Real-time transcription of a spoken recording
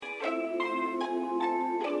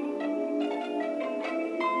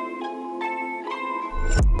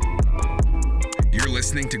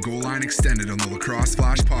listening to Goal Line Extended on the Lacrosse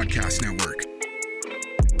Flash Podcast Network.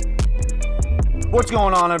 What's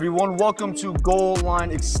going on, everyone? Welcome to Goal Line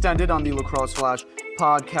Extended on the Lacrosse Flash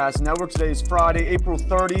Podcast Network. Today is Friday, April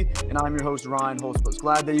 30, and I'm your host, Ryan Holzbus.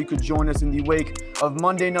 Glad that you could join us in the wake of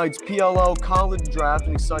Monday night's PLL College Draft,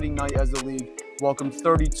 an exciting night as the league welcomed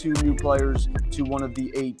 32 new players to one of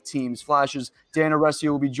the 8 teams. Flash's Dan Arestia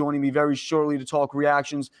will be joining me very shortly to talk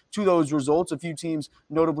reactions to those results. A few teams,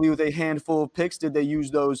 notably with a handful of picks, did they use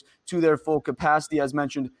those to their full capacity, as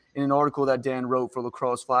mentioned in an article that Dan wrote for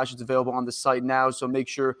Lacrosse Flash. It's available on the site now, so make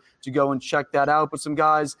sure to go and check that out. But some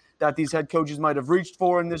guys that these head coaches might have reached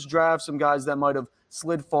for in this draft, some guys that might have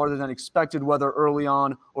slid farther than expected, whether early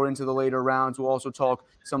on or into the later rounds. We'll also talk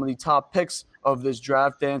some of the top picks of this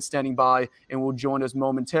draft. Dan standing by and will join us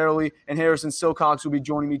momentarily. And Harrison Silcox will be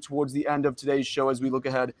joining me towards the end of today's show as we look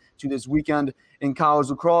ahead to this weekend in college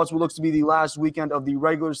lacrosse, what looks to be the last weekend of the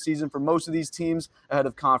regular season for most of these teams ahead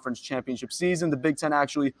of conference championship season. The Big Ten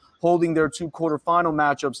actually holding their 2 quarterfinal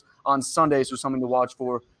matchups on Sunday, so something to watch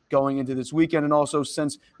for going into this weekend. And also,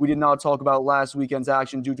 since we did not talk about last weekend's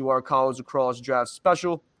action due to our college lacrosse draft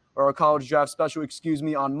special,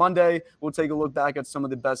 on Monday, we'll take a look back at some of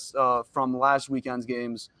the best from last weekend's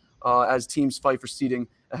games as teams fight for seeding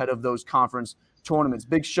ahead of those conference tournaments.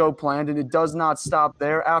 Big show planned, and it does not stop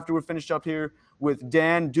there. After we're finished up here with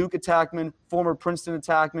Dan, Duke attackman, former Princeton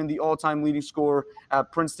attackman, the all-time leading scorer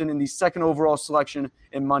at Princeton in the 2nd overall selection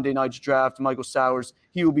in Monday night's draft, Michael Sowers.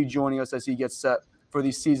 He will be joining us as he gets set for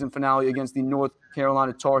the season finale against the North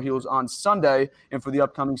Carolina Tar Heels on Sunday, and for the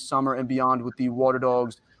upcoming summer and beyond with the Water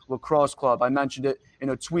Dogs Lacrosse Club. I mentioned it in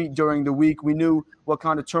a tweet during the week. We knew what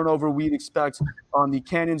kind of turnover we'd expect on the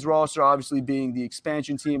Canyons roster, obviously being the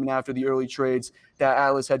expansion team, and after the early trades that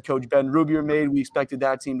Atlas head coach Ben Rubier made, we expected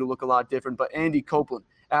that team to look a lot different. But Andy Copeland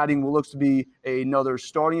adding what looks to be another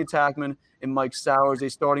starting attackman in Mike Sowers, a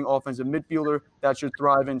starting offensive midfielder that should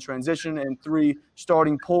thrive in transition, and 3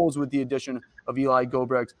 starting poles with the addition of Eli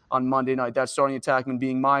Gobrecht on Monday night. That starting attackman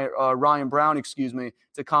being Ryan Brown,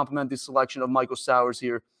 to complement the selection of Michael Sowers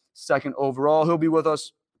here, 2nd overall. He'll be with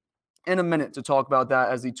us in a minute to talk about that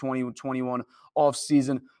as the 2021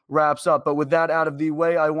 offseason wraps up. But with that out of the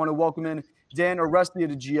way, I want to welcome in Dan Arestia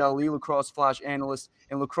to GLE, Lacrosse Flash analyst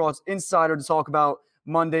and Lacrosse insider, to talk about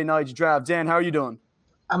Monday night's draft. Dan, how are you doing?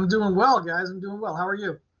 I'm doing well, guys. I'm doing well. How are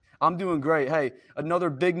you? I'm doing great. Hey, another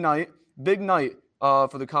big night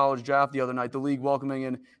for the college draft the other night. The league welcoming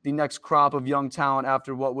in the next crop of young talent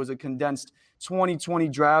after what was a condensed 2020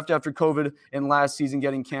 draft after COVID and last season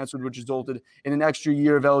getting canceled, which resulted in an extra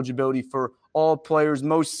year of eligibility for all players.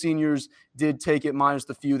 Most seniors did take it, minus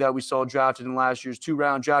the few that we saw drafted in last year's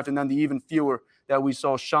 2-round draft, and then the even fewer that we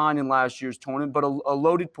saw shine in last year's tournament. But a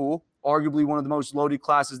loaded pool, arguably one of the most loaded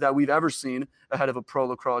classes that we've ever seen ahead of a pro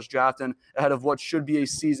lacrosse draft and ahead of what should be a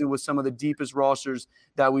season with some of the deepest rosters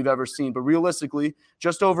that we've ever seen. But realistically,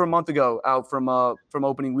 just over a month ago out from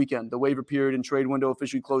opening weekend, the waiver period and trade window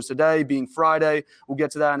officially closed today, being Friday. We'll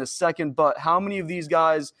get to that in a second. But how many of these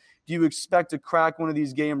guys do you expect to crack one of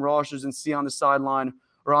these game rosters and see on the sideline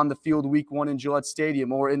or on the field week 1 in Gillette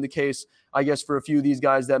Stadium, or in the case, I guess, for a few of these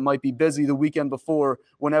guys that might be busy the weekend before,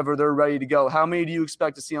 whenever they're ready to go? How many do you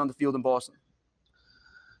expect to see on the field in Boston?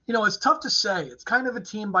 You know, it's tough to say. It's kind of a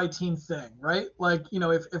team-by-team thing, right? Like, you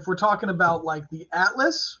know, if we're talking about like the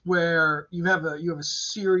Atlas, where you have a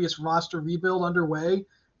serious roster rebuild underway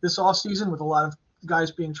this offseason with a lot of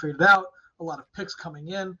guys being traded out, a lot of picks coming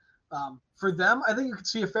in. For them, I think you could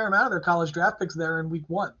see a fair amount of their college draft picks there in week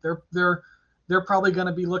 1. They're probably going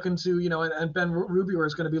to be looking to, you know, and Ben Rubier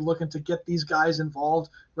is going to be looking to get these guys involved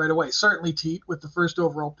right away. Certainly Teat with the 1st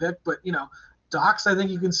overall pick, but, you know, Docs, I think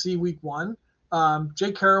you can see week 1.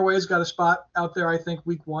 Jake Caraway's got a spot out there, I think,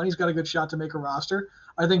 week 1. He's got a good shot to make a roster.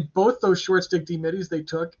 I think both those short stick D-middies they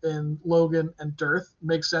took in Logan and Dearth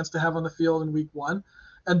make sense to have on the field in week 1.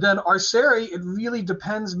 And then Arceri, it really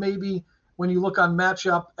depends maybe when you look on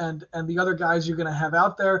matchup and the other guys you're going to have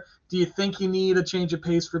out there. Do you think you need a change of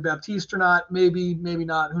pace for Baptiste or not? Maybe, maybe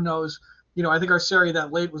not. Who knows? You know, I think Arceri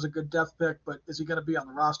that late was a good depth pick, but is he going to be on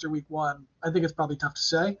the roster week 1? I think it's probably tough to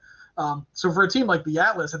say. So for a team like the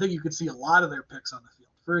Atlas, I think you could see a lot of their picks on the field.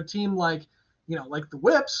 For a team like, you know, like the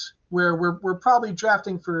Whips, where we're probably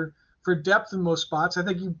drafting for depth in most spots, I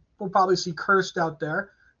think you will probably see Kirst out there.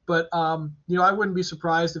 But, you know, I wouldn't be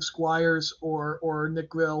surprised if Squires or Nick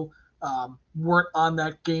Grill weren't on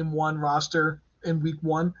that game 1 roster in week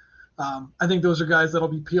 1. I think those are guys that'll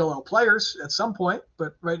be PLL players at some point.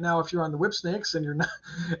 But right now, if you're on the Whipsnakes and you're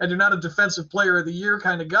not a defensive player of the year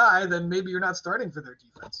kind of guy, then maybe you're not starting for their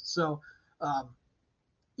defense. So,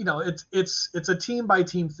 you know, it's a team by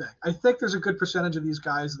team thing. I think there's a good percentage of these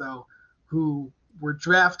guys though who were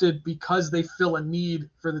drafted because they fill a need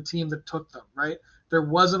for the team that took them, right? There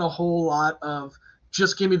wasn't a whole lot of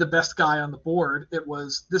just give me the best guy on the board. It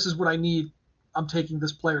was, this is what I need. I'm taking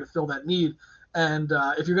this player to fill that need. And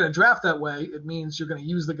if you're going to draft that way, it means you're going to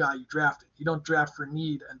use the guy you drafted. You don't draft for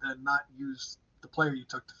need and then not use the player you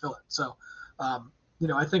took to fill it. So,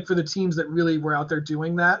 I think for the teams that really were out there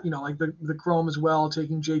doing that, like the Chrome as well,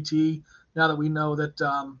 taking JT, now that we know that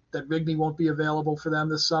that Rigney won't be available for them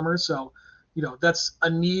this summer. So, that's a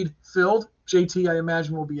need filled. JT, I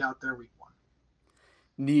imagine, will be out there week 1.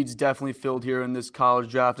 Needs definitely filled here in this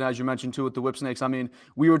college draft. And as you mentioned, too, with the Whipsnakes, I mean,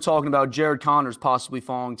 we were talking about Jared Connors possibly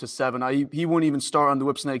falling to 7. He wouldn't even start on the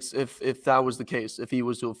Whipsnakes if that was the case, if he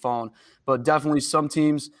was to have fallen. But definitely some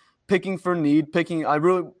teams picking for need, I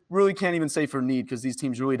really can't even say for need because these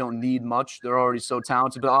teams really don't need much. They're already so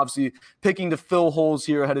talented. But obviously picking to fill holes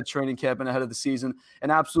here ahead of training camp and ahead of the season,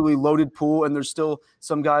 an absolutely loaded pool. And there's still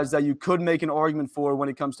some guys that you could make an argument for when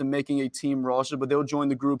it comes to making a team roster, but they'll join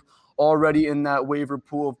the group already in that waiver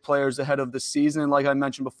pool of players ahead of the season. And like I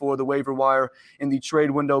mentioned before, the waiver wire and the trade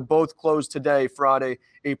window both closed today, Friday,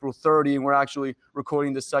 April 30, and we're actually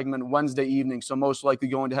recording this segment Wednesday evening, so most likely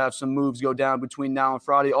going to have some moves go down between now and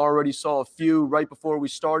Friday. Already saw a few right before we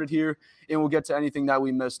started here, and we'll get to anything that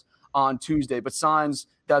we missed on Tuesday. But signs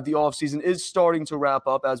that the offseason is starting to wrap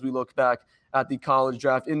up as we look back at the college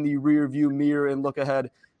draft in the rearview mirror and look ahead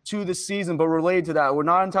to the season. But related to that, we're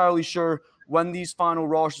not entirely sure when these final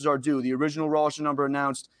rosters are due. The original roster number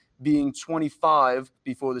announced being 25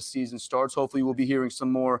 before the season starts. Hopefully we'll be hearing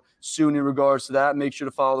some more soon in regards to that. Make sure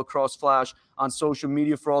to follow Lacrosse Flash on social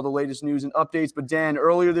media for all the latest news and updates. But Dan,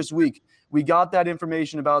 earlier this week, we got that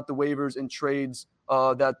information about the waivers and trades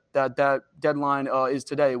that deadline is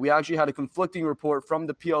today. We actually had a conflicting report from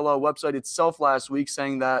the PLO website itself last week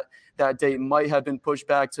saying that that date might have been pushed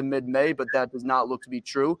back to mid-May, but that does not look to be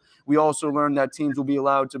true. We also learned that teams will be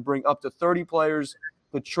allowed to bring up to 30 players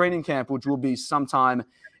to training camp, which will be sometime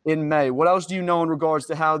in May. What else do you know in regards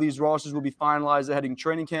to how these rosters will be finalized ahead of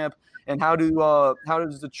training camp, and how does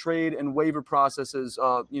the trade and waiver processes,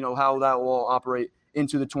 how that will all operate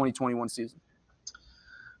into the 2021 season?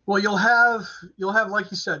 Well, you'll have, like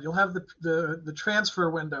you said, you'll have the transfer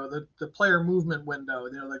window, the player movement window,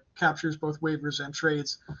 that captures both waivers and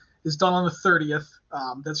trades, is done on the 30th.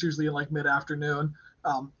 That's usually in like mid-afternoon.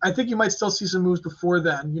 I think you might still see some moves before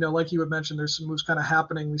then. Like you had mentioned, there's some moves kind of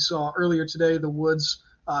happening. We saw earlier today the Woods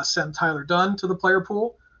sent Tyler Dunn to the player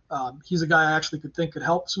pool. He's a guy I actually could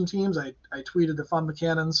help some teams. I tweeted if I'm the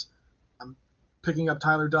Cannons, I'm picking up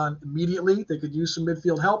Tyler Dunn immediately. They could use some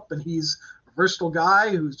midfield help, and he's a versatile guy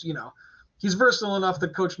who's, he's versatile enough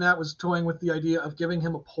that Coach Nat was toying with the idea of giving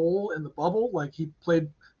him a pole in the bubble. Like he played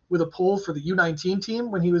with a pole for the U19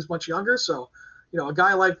 team when he was much younger. So, a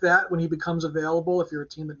guy like that, when he becomes available, if you're a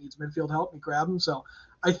team that needs midfield help, you grab him. So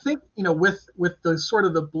I think, with the sort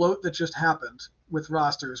of the bloat that just happened with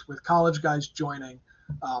rosters, with college guys joining,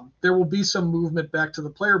 there will be some movement back to the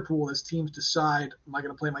player pool as teams decide, am I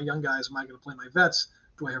going to play my young guys? Am I going to play my vets?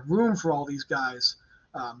 Do I have room for all these guys?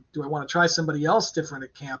 Do I want to try somebody else different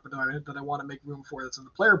at camp that I want to make room for that's in the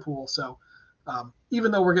player pool? So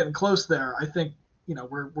even though we're getting close there, I think,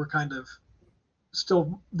 we're kind of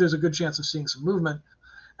still, there's a good chance of seeing some movement.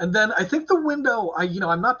 And then I think the window,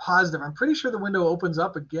 I'm not positive. I'm pretty sure the window opens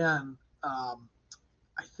up again. I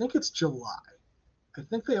think it's July. I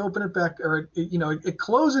think they open it back, or it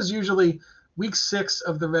closes usually week 6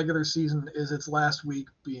 of the regular season is its last week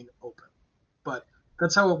being open. But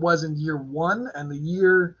that's how it was in year 1, and the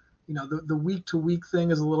year, the week to week thing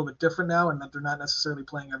is a little bit different now, and that they're not necessarily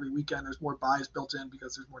playing every weekend. There's more buys built in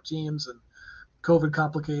because there's more teams and COVID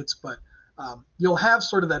complicates, but you'll have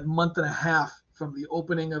sort of that month and a half from the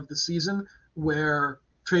opening of the season where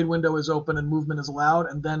trade window is open and movement is allowed,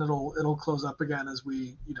 and then it'll close up again as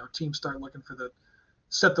we, teams start looking for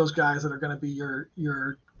set those guys that are going to be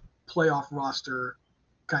your playoff roster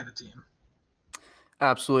kind of team.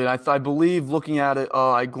 Absolutely. I believe, looking at it,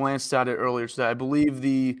 I glanced at it earlier today. I believe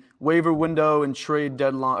the waiver window and trade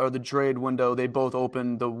deadline, or the trade window, they both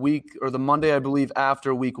open the week or the Monday, I believe,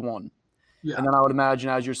 after week 1. Yeah. And then I would imagine,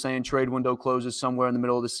 as you're saying, trade window closes somewhere in the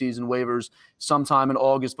middle of the season, waivers sometime in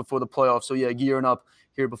August before the playoffs. So, yeah, gearing up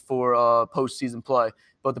here before postseason play.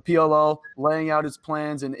 But the PLL laying out its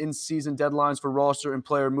plans and in-season deadlines for roster and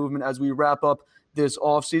player movement as we wrap up this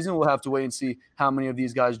offseason. We'll have to wait and see how many of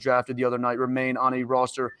these guys drafted the other night remain on a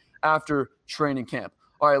roster after training camp.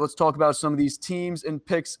 All right, let's talk about some of these teams and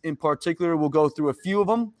picks in particular. We'll go through a few of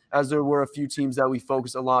them, as there were a few teams that we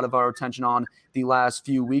focused a lot of our attention on the last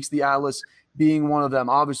few weeks. The Atlas being one of them,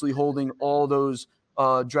 obviously holding all those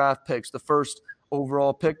draft picks, the first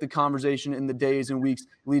overall pick. The conversation in the days and weeks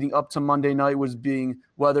leading up to Monday night was being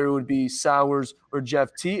whether it would be Sowers or Jeff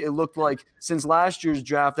Teat. It looked like since last year's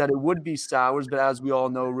draft that it would be Sowers, but as we all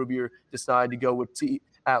know, Rubier decided to go with Teat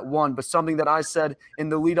at 1. But something that I said in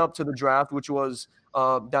the lead up to the draft, which was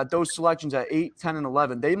that those selections at 8, 10, and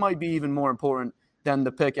 11, they might be even more important than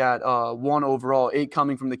the pick at 1 overall, 8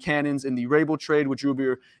 coming from the Cannons in the Rabel trade, which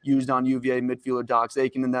Rubier used on UVA midfielder Dox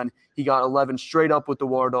Aitken. And then he got 11 straight up with the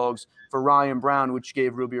War Dogs for Ryan Brown, which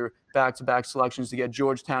gave Rubier back-to-back selections to get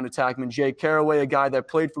Georgetown attackman Jake Caraway, a guy that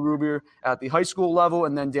played for Rubier at the high school level,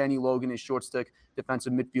 and then Danny Logan, a short stick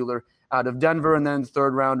defensive midfielder out of Denver. And then in the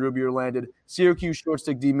third round, Rubier landed Syracuse short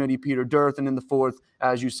stick D-midi Peter Dirth. And in the fourth,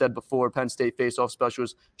 as you said before, Penn State faceoff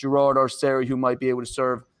specialist Gerard Arceri, who might be able to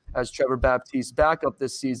serve as Trevor Baptiste's backup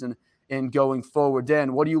this season and going forward.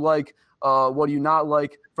 Dan, what do you like? What do you not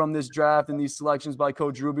like from this draft and these selections by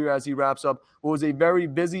Coach Rubier as he wraps up what was a very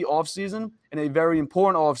busy offseason and a very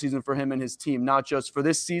important offseason for him and his team, not just for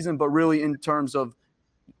this season, but really in terms of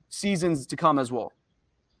seasons to come as well?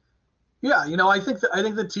 Yeah, I think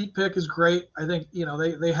the Teat pick is great. I think,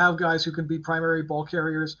 they have guys who can be primary ball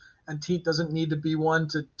carriers, and Teat doesn't need to be one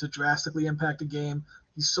to drastically impact a game.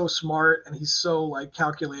 He's so smart and he's so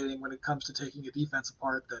calculating when it comes to taking a defense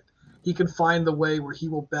apart that he can find the way where he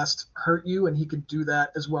will best hurt you, and he can do that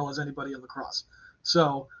as well as anybody in lacrosse.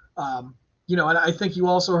 So, and I think you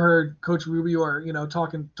also heard Coach Rubier,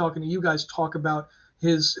 talking to you guys talk about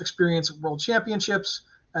his experience at World Championships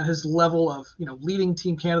and his level of, leading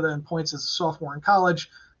Team Canada in points as a sophomore in college.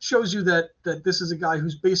 Shows you that this is a guy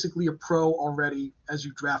who's basically a pro already as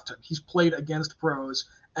you draft him. He's played against pros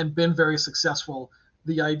and been very successful.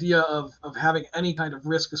 The idea of having any kind of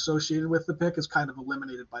risk associated with the pick is kind of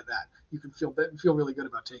eliminated by that. You can feel really good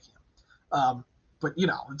about taking him. But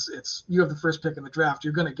it's you have the first pick in the draft.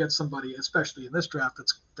 You're going to get somebody, especially in this draft,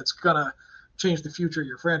 that's going to change the future of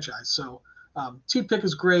your franchise. So Teat pick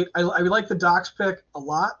is great. I like the Dox pick a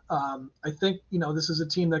lot. I think this is a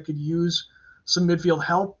team that could use some midfield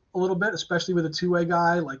help a little bit, especially with a two-way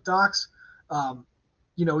guy like Dox.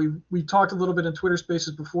 We talked a little bit in Twitter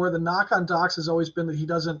Spaces before. The knock on Dox has always been that he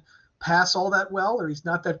doesn't pass all that well, or he's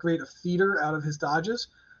not that great a feeder out of his dodges,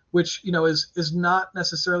 which is not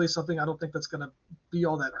necessarily something I don't think that's going to be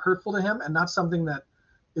all that hurtful to him, and not something that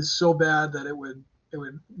is so bad that it would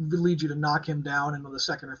lead you to knock him down into the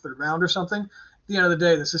second or third round or something. At the end of the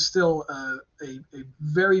day, this is still a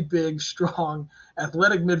very big, strong,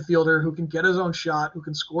 athletic midfielder who can get his own shot, who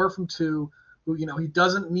can score from 2. Who, he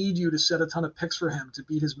doesn't need you to set a ton of picks for him to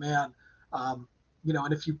beat his man. And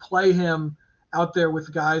if you play him out there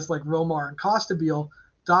with guys like Romar and Costabile,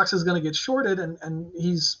 Dox is going to get shorted, and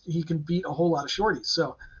he can beat a whole lot of shorties.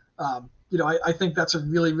 So, I think that's a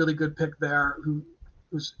really, really good pick there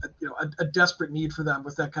who's a desperate need for them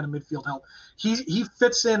with that kind of midfield help. He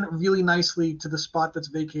fits in really nicely to the spot that's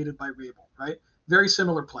vacated by Rabel, right? Very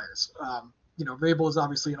similar players. Rabel is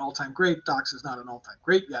obviously an all-time great. Dox is not an all-time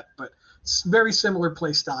great yet, but very similar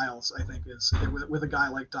play styles, I think, is with a guy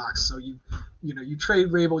like Dox. So you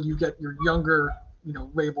trade Rabel, you get your younger,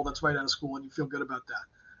 Rabel that's right out of school, and you feel good about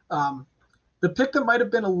that. The pick that might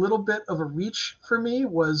have been a little bit of a reach for me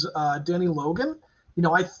was Danny Logan.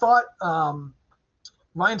 I thought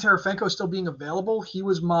Ryan Tarafenko still being available, he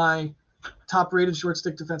was my top-rated short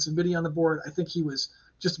stick defensive midi on the board. I think he was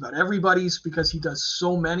just about everybody's because he does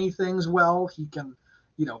so many things well. He can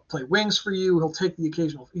play wings for you. He'll take the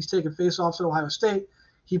occasional. He's taken faceoffs at Ohio State.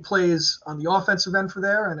 He plays on the offensive end for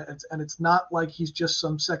there, and it's not like he's just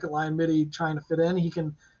some second line midi trying to fit in. He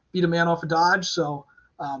can beat a man off a dodge. So,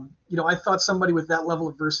 I thought somebody with that level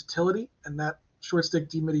of versatility and that short stick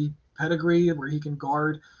D-midi pedigree, where he can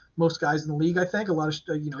guard most guys in the league, I think a lot of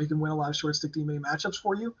he can win a lot of short stick D-midi matchups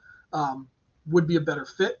for you, would be a better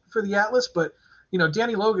fit for the Atlas. But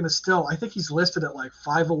Danny Logan is still, I think he's listed at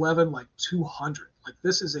 5'11", 200.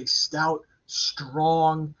 This is a stout,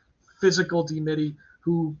 strong, physical D-midi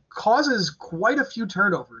who causes quite a few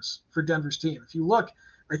turnovers for Denver's team. If you look,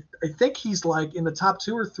 I think he's in the top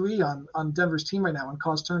 2 or 3 on Denver's team right now on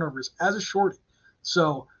caused turnovers as a shorty.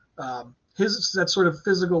 So that sort of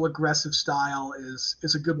physical, aggressive style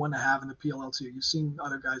is a good one to have in the PLL too. You've seen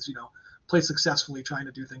other guys, play successfully trying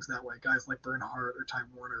to do things that way. Guys like Bernhardt or Time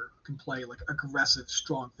Warner can play aggressive,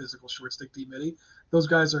 strong, physical short stick D-midi. Those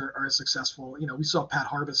guys are successful. We saw Pat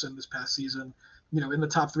Harbison this past season, in the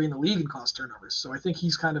top 3 in the league in caused turnovers. So I think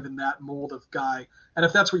he's kind of in that mold of guy. And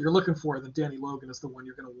if that's what you're looking for, then Danny Logan is the one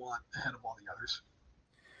you're going to want ahead of all the others.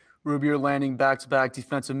 Rubier landing back-to-back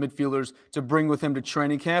defensive midfielders to bring with him to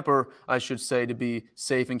training camp, or I should say to be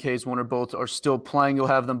safe in case one or both are still playing. You'll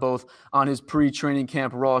have them both on his pre-training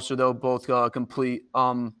camp roster. They'll both complete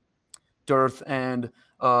Dearth and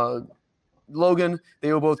Logan.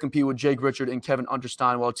 They will both compete with Jake Richard and Kevin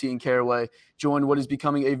Unterstein, while Teagan Caraway joined what is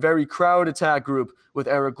becoming a very crowded attack group with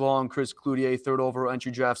Eric Long, Chris Cloutier, third overall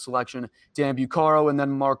entry draft selection, Dan Bucaro, and then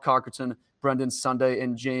Mark Cockerton, Brendan Sunday,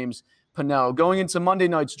 and James Pennell. Going into Monday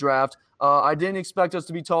night's draft, I didn't expect us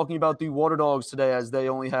to be talking about the Water Dogs today, as they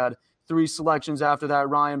only had 3 selections after that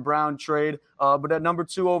Ryan Brown trade. But at number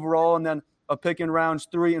 2 overall, and then a pick in rounds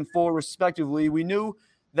 3 and 4 respectively, we knew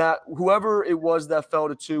that whoever it was that fell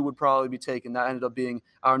to 2 would probably be taken. That ended up being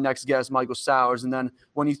our next guest, Michael Sowers. And then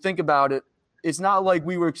when you think about it, it's not like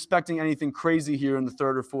we were expecting anything crazy here in the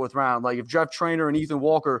 3rd or 4th round. Like if Jeff Traynor and Ethan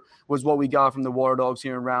Walker was what we got from the Water Dogs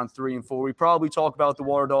here in round 3 and 4, we probably talk about the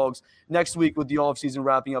Water Dogs next week with the offseason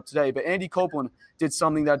wrapping up today. But Andy Copeland did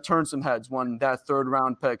something that turned some heads when that 3rd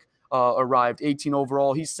round pick arrived, 18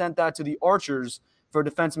 overall. He sent that to the Archers for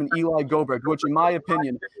defenseman Eli Gobrecht, which in my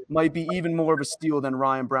opinion might be even more of a steal than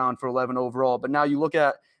Ryan Brown for 11 overall. But now you look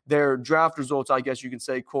at their draft results, I guess you can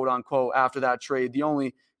say, quote unquote, after that trade, the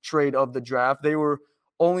only trade of the draft. They were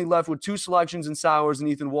only left with 2 selections in Sowers and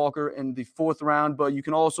Ethan Walker in the 4th round. But you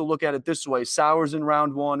can also look at it this way: Sowers in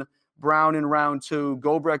round 1, Brown in round 2,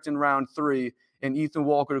 Gobrecht in round 3, and Ethan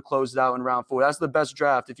Walker to close it out in round 4. That's the best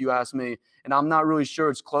draft, if you ask me. And I'm not really sure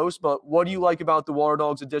it's close, but what do you like about the Water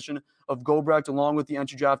Dogs edition of Gobrecht, along with the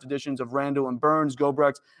entry draft editions of Randall and Burns?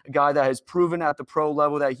 Gobrecht, a guy that has proven at the pro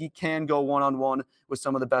level that he can go one-on-one with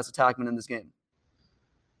some of the best attackmen in this game.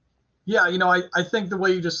 Yeah, I think the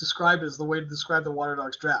way you just described it is the way to describe the Water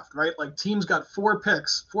Dogs draft, right? Like teams got 4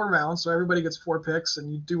 picks, 4 rounds, so everybody gets 4 picks,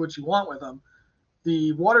 and you do what you want with them.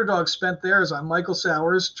 The Water Dogs spent theirs on Michael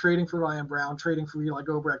Sowers, trading for Ryan Brown, trading for Eli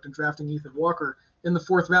Gobrecht, and drafting Ethan Walker in the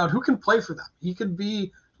 4th round. Who can play for them? He could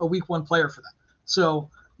be a week 1 player for them. So,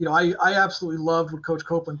 I absolutely loved what Coach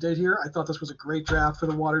Copeland did here. I thought this was a great draft for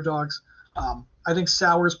the Water Dogs. I think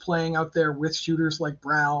Sowers playing out there with shooters like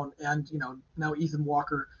Brown and, now Ethan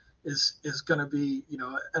Walker is going to be,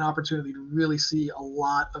 an opportunity to really see a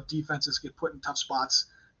lot of defenses get put in tough spots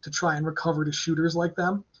to try and recover to shooters like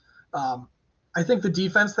them. I think the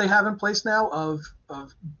defense they have in place now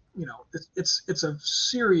it's a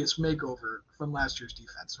serious makeover from last year's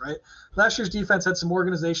defense, right? Last year's defense had some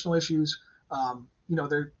organizational issues.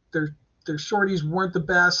 Their shorties weren't the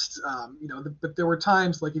best, but there were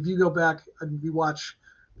times, like if you go back and you watch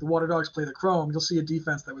the Water Dogs play the Chrome, you'll see a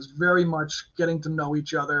defense that was very much getting to know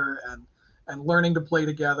each other and learning to play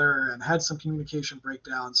together and had some communication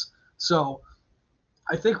breakdowns. So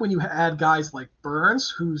I think when you add guys like Burns,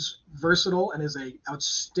 who's versatile and is a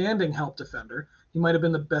outstanding help defender, he might have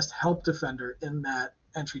been the best help defender in that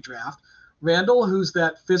entry draft. Randall, who's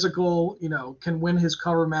that physical, can win his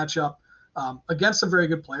cover matchup against some very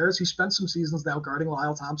good players. He spent some seasons now guarding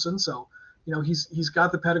Lyle Thompson, so he's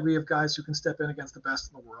got the pedigree of guys who can step in against the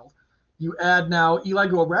best in the world. You add now Eli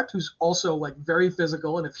Gobrecht, who's also like very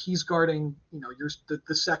physical, and if he's guarding, you're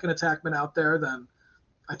the second attackman out there, then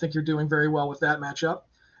I think you're doing very well with that matchup.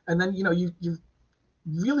 And then, you're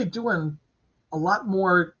really doing a lot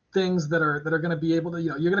more things that are going to be able to,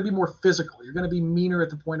 you're going to be more physical. You're going to be meaner at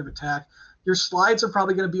the point of attack. Your slides are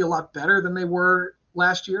probably going to be a lot better than they were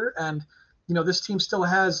last year. And, this team still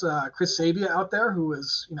has Chris Sabia out there, who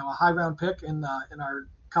is, a high round pick in our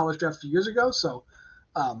college draft a few years ago. So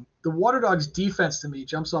the Water Dogs defense to me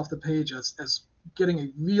jumps off the page as getting a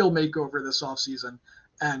real makeover this offseason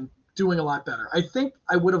and doing a lot better. I think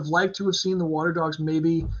I would have liked to have seen the Water Dogs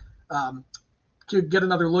maybe get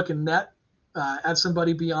another look in net at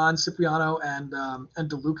somebody beyond Cipriano and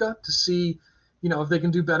DeLuca to see, if they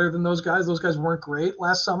can do better than those guys. Those guys weren't great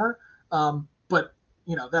last summer. But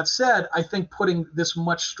that said, I think putting this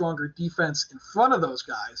much stronger defense in front of those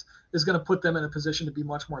guys is going to put them in a position to be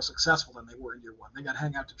much more successful than they were in year 1. They got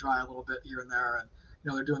hang out to dry a little bit here and there, and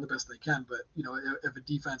they're doing the best they can. But if a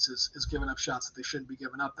defense is giving up shots that they shouldn't be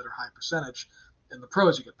giving up that are high percentage in the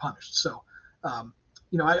pros, you get punished. So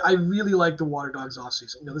I really like the Water Dogs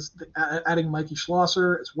offseason. Adding Mikey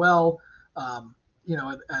Schlosser as well, and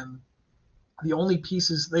the only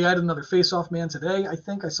pieces, they added another face-off man today. I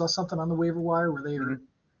think I saw something on the waiver wire where they were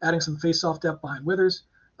adding some face-off depth behind Withers.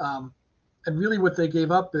 And really what they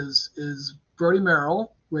gave up is Brody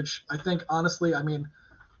Merrill, which I think, honestly,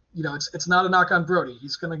 it's not a knock on Brody.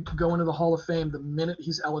 He's going to go into the Hall of Fame the minute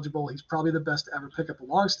he's eligible. He's probably the best to ever pick up a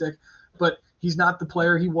long stick, but he's not the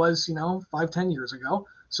player he was, 5-10 years ago.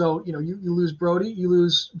 So, you lose Brody, you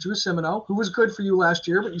lose Drew Simino, who was good for you last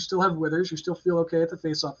year, but you still have Withers. You still feel okay at the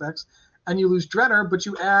face-off X. And you lose Drenner, but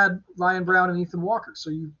you add Ryan Brown and Ethan Walker.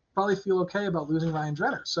 So you probably feel okay about losing Ryan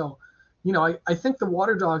Drenner. So, I think the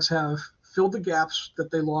Water Dogs have filled the gaps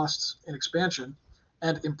that they lost in expansion.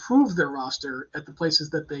 and improve their roster at the places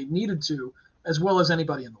that they needed to, as well as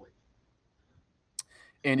anybody in the league.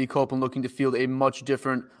 Andy Copeland looking to field a much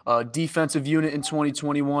different defensive unit in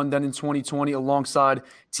 2021 than in 2020, alongside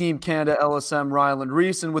Team Canada, LSM, Ryland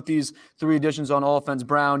Reese. And with these 3 additions on offense,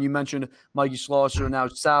 Brown, you mentioned Mikey Schlosser, now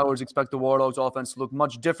Sowers, expect the War Dogs offense to look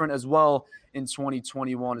much different as well in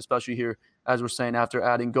 2021, especially here, as we're saying, after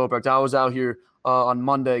adding Gobrecht. I was out here on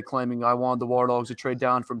Monday claiming I wanted the War Dogs to trade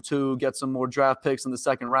down from 2, get some more draft picks in the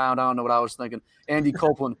second round. I don't know what I was thinking. Andy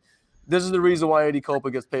Copeland. This is the reason why Andy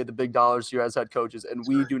Copeland gets paid the big dollars here as head coaches, and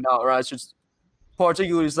we do not, or I should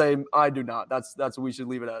particularly say I do not. That's what we should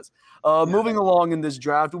leave it as. Moving along in this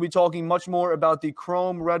draft, we'll be talking much more about the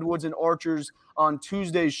Chrome, Redwoods, and Archers on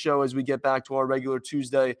Tuesday's show as we get back to our regular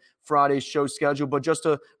Tuesday, Friday show schedule. But just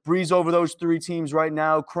to breeze over those 3 teams right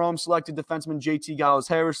now, Chrome selected defenseman JT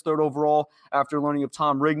Giles-Harris, 3rd overall, after learning of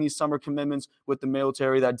Tom Rigney's summer commitments with the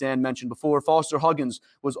military that Dan mentioned before. Foster Huggins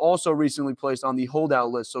was also recently placed on the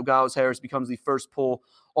holdout list, so Giles-Harris becomes the first pull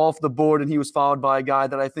off the board, and he was followed by a guy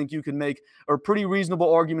that I think you can make a pretty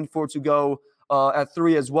reasonable argument for to go at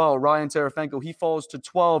 3 as well. Ryan Terefenko, he falls to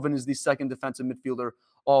 12 and is the second defensive midfielder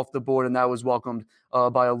off the board, and that was welcomed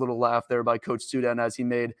by a little laugh there by Coach Sudan as he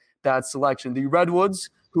made that selection. The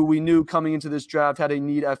Redwoods, who we knew coming into this draft had a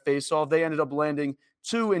need at faceoff, they ended up landing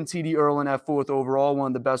 2 in TD Erlin at 4th overall,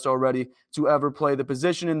 one of the best already to ever play the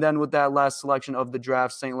position. And then with that last selection of the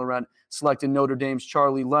draft, St. Laurent selected Notre Dame's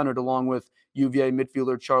Charlie Leonard along with UVA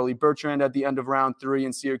midfielder Charlie Bertrand at the end of round 3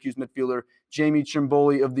 and Syracuse midfielder Jamie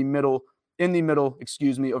Trimboli of the middle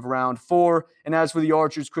of round 4. And as for the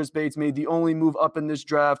Archers, Chris Bates made the only move up in this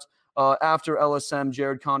draft after LSM.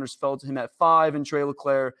 Jared Connors fell to him at 5 and Trey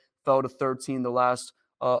LeClaire fell to 13, the last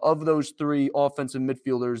of those 3 offensive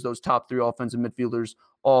midfielders, those top 3 offensive midfielders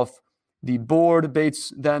off the board.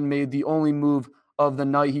 Bates then made the only move of the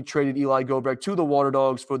night. He traded Eli Gobrecht to the Water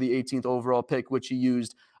Dogs for the 18th overall pick, which he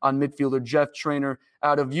used on midfielder Jeff Traynor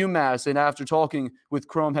out of UMass. And after talking with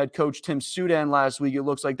Chrome head coach Tim Sudan last week, it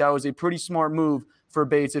looks like that was a pretty smart move for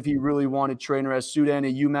Bates if he really wanted Traynor, as Sudan,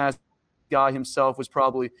 a UMass guy himself, was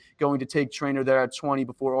probably going to take Traynor there at 20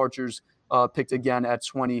 before Archers picked again at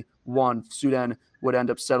 21. Sudan would end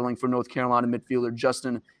up settling for North Carolina midfielder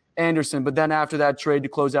Justin Anderson. But then after that trade to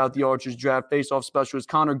close out the Archers draft, face-off specialist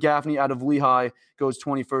Connor Gaffney out of Lehigh goes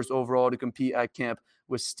 21st overall to compete at camp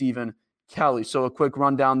with Stephen Kelly. So a quick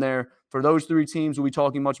rundown there for those 3 teams. We'll be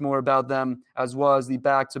talking much more about them as well as the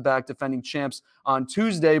back-to-back defending champs on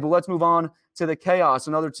Tuesday. But let's move on to the Chaos,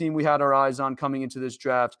 another team we had our eyes on coming into this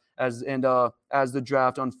draft as the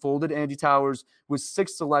draft unfolded. Andy Towers with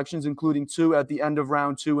 6 selections, including 2 at the end of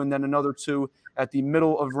round 2 and then another 2 at the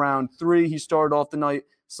middle of round 3. He started off the night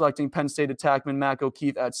selecting Penn State attackman Mac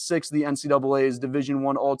O'Keefe at 6, the NCAA's Division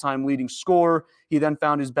I all-time leading scorer. He then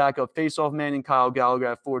found his backup faceoff man in Kyle Gallagher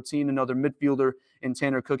at 14, another midfielder in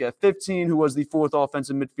Tanner Cook at 15, who was the 4th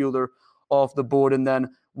offensive midfielder off the board. And then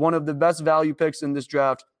one of the best value picks in this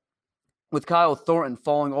draft, with Kyle Thornton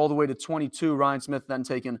falling all the way to 22, Ryan Smith then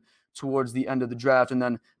taken towards the end of the draft. And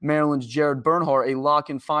then Maryland's Jared Bernhardt, a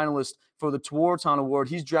lock-in finalist for the Tewaaraton Award.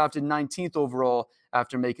 He's drafted 19th overall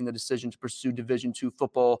after making the decision to pursue Division II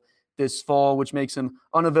football this fall, which makes him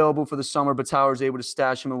unavailable for the summer, but Towers able to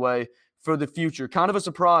stash him away for the future. Kind of a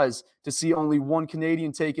surprise to see only 1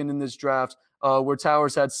 Canadian taken in this draft, where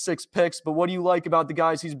Towers had 6 picks. But what do you like about the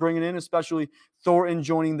guys he's bringing in, especially Thornton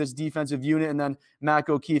joining this defensive unit, and then Mac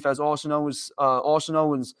O'Keefe, as Austin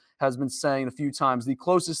Owens has been saying a few times, the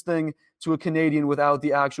closest thing to a Canadian without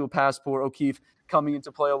the actual passport. O'Keefe coming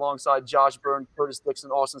into play alongside Josh Byrne, Curtis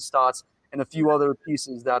Dixon, Austin Stotts, and a few other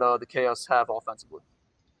pieces that the Chaos have offensively.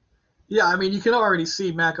 Yeah, I mean, you can already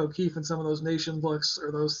see Mac O'Keefe in some of those nation looks,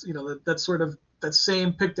 or those, that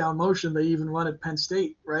same pick down motion they even run at Penn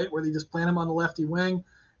State, right? Where they just plant him on the lefty wing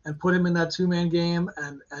and put him in that 2-man game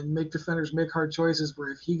and make defenders make hard choices, where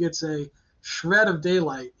if he gets a shred of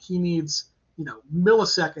daylight, he needs,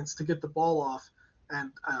 milliseconds to get the ball off.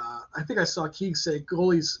 And I think I saw Keeg say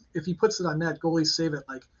goalies, if he puts it on net, goalies save it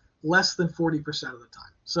like less than 40% of the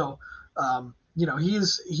time. So,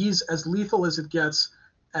 he's as lethal as it gets.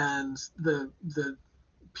 And the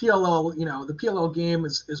PLL, the PLL game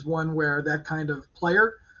is one where that kind of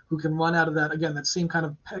player who can run out of that, again, that same kind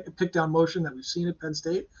of pick down motion that we've seen at Penn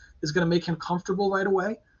State is going to make him comfortable right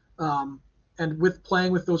away. And with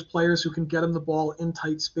playing with those players who can get him the ball in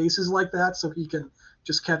tight spaces like that, so he can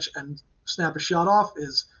just catch and snap a shot off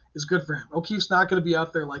is good for him. O'Keefe's not going to be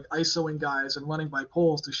out there like ISOing guys and running by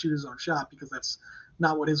poles to shoot his own shot, because that's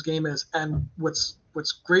not what his game is. And what's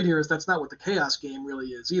great here is that's not what the Chaos game really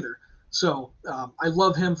is either. So I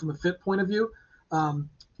love him from a fit point of view.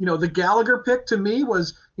 The Gallagher pick to me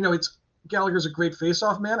was, Gallagher's a great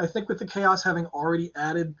face-off man. I think with the Chaos having already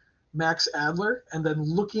added Max Adler and then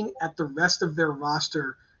looking at the rest of their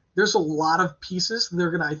roster, there's a lot of pieces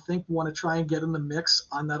they're going to, I think, want to try and get in the mix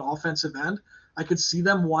on that offensive end. I could see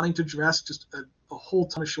them wanting to dress just a whole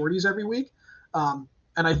ton of shorties every week.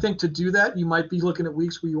 And I think to do that, you might be looking at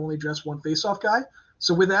weeks where you only dress one face-off guy.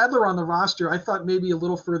 So with Adler on the roster, I thought maybe a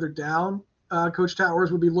little further down, Coach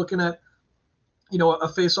Towers would be looking at, a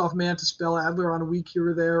face-off man to spell Adler on a week here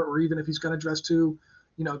or there, or even if he's going to dress two,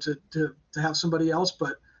 to have somebody else.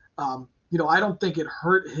 But, I don't think it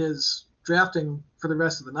hurt his drafting for the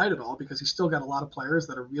rest of the night at all, because he's still got a lot of players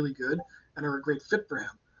that are really good and are a great fit for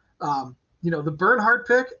him. The Bernhardt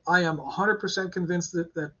pick, I am 100% convinced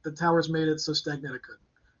that the Towers made it so Stagnetta couldn't.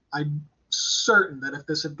 I'm certain that if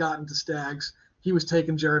this had gotten to Stags, he was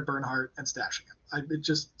taking Jared Bernhardt and stashing him. It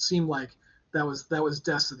just seemed like that was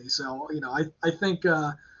destiny. So, I think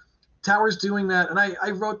Towers doing that, and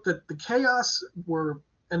I wrote that the Chaos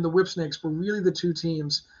and the Whipsnakes were really the two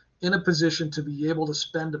teams in a position to be able to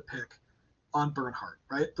spend a pick on Bernhardt,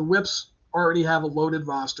 right? The Whips already have a loaded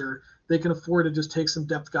roster. They can afford to just take some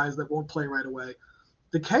depth guys that won't play right away.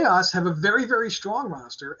 The Chaos have a very, very strong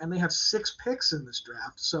roster, and they have 6 picks in this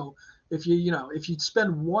draft. So if you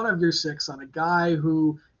spend one of your 6 on a guy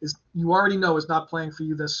who you already know is not playing for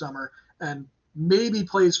you this summer and maybe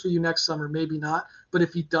plays for you next summer, maybe not, but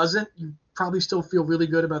if he doesn't, you probably still feel really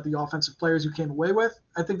good about the offensive players you came away with.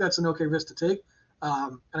 I think that's an okay risk to take,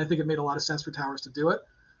 and I think it made a lot of sense for Towers to do it.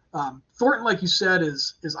 Thornton, like you said,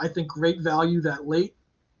 is I think great value that late.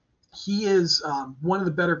 He is one of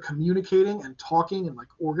the better communicating and talking and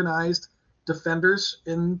organized defenders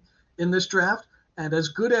in this draft. And as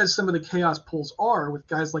good as some of the Chaos pulls are with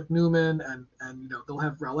guys like Newman and they'll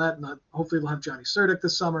have Rowlett and hopefully they'll have Johnny Surdick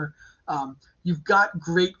this summer. You've got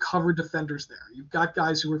great cover defenders there. You've got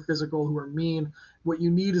guys who are physical, who are mean. What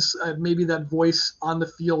you need is maybe that voice on the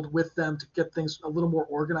field with them to get things a little more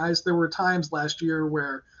organized. There were times last year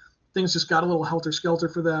where things just got a little helter-skelter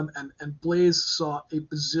for them, and Blaze saw a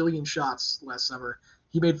bazillion shots last summer.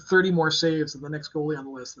 He made 30 more saves than the next goalie on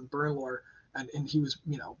the list than Bernlohr, and he was,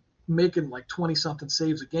 making 20-something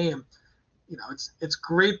saves a game. It's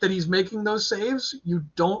great that he's making those saves. You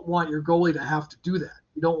don't want your goalie to have to do that.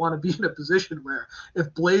 You don't want to be in a position where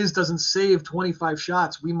if Blaze doesn't save 25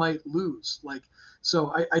 shots, we might lose.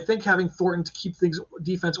 So I think having Thornton to keep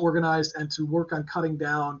defense organized and to work on cutting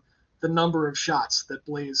down the number of shots that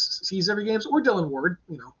Blaze sees every game, or Dylan Ward,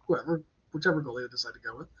 whichever goalie they decide to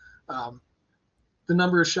go with, the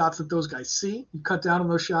number of shots that those guys see, you cut down on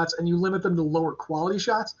those shots and you limit them to lower quality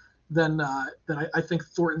shots, then I think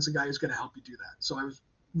Thornton's a guy who's going to help you do that. So I was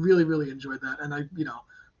really, really enjoyed that. And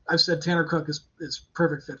I've said Tanner Cook is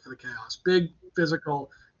perfect fit for the Chaos. Big, physical,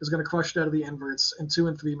 is going to crush it out of the inverts in 2-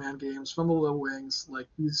 and 3-man games from the low wings.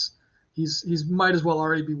 He's might as well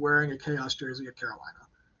already be wearing a Chaos jersey at Carolina.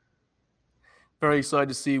 Very excited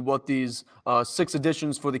to see what these 6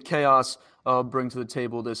 additions for the Chaos bring to the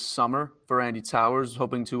table this summer for Andy Towers,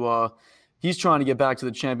 hoping to he's trying to get back to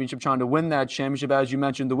the championship, trying to win that championship. As you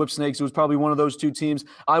mentioned, the Whipsnakes was probably one of those 2 teams.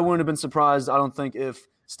 I wouldn't have been surprised, I don't think, if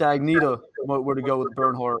Stagnita were to go with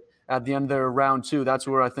Bernhardt at the end of their round 2. That's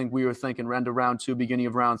where I think we were thinking, end of round 2, beginning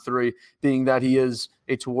of round 3, being that he is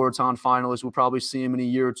a Tewaaraton finalist. We'll probably see him in a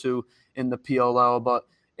year or 2 in the PLL, but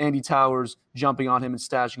Andy Towers jumping on him and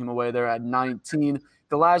stashing him away there at 19.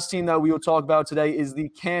 The last team that we will talk about today is the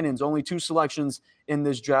Cannons. Only 2 selections in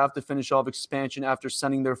this draft to finish off expansion after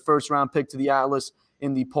sending their first-round pick to the Atlas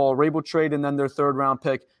in the Paul Rabel trade, and then their third-round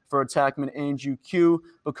pick for attackman Andrew Q.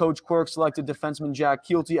 But Coach Quirk selected defenseman Jack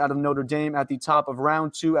Keelty out of Notre Dame at the top of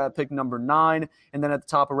round 2 at pick number 9, and then at the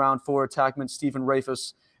top of round 4, attackman Stephen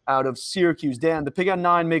Rafus out of Syracuse. Dan, the pick at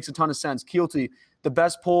 9 makes a ton of sense. Keelty, the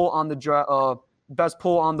best pull on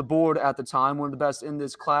the board at the time, one of the best in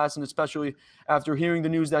this class, and especially after hearing the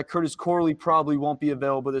news that Curtis Corley probably won't be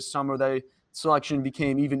available this summer, the selection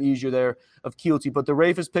became even easier there of Keelty. But the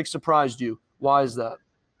Rafus pick surprised you. Why is that?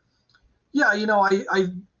 Yeah,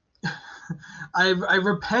 I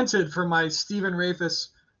repented for my Stephen Rafus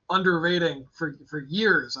underrating for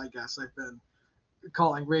years. I guess I've been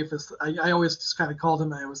calling Rafus. I always just kind of called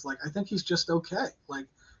him, and I was like, I think he's just okay.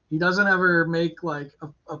 He doesn't ever make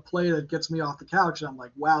a play that gets me off the couch. And I'm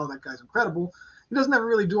like, wow, that guy's incredible. He doesn't ever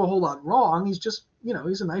really do a whole lot wrong. He's just,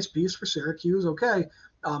 he's a nice piece for Syracuse. Okay.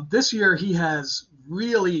 This year he has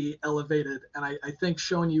really elevated, and I think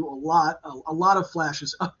shown you a lot of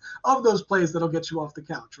flashes of those plays that'll get you off the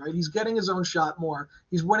couch, right? He's getting his own shot more.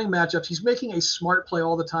 He's winning matchups. He's making a smart play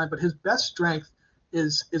all the time, but his best strength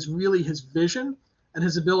is really his vision and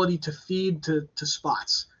his ability to feed to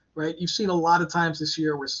spots. Right, you've seen a lot of times this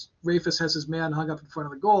year where Rafus has his man hung up in front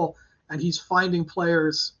of the goal, and he's finding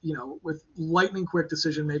players, with lightning quick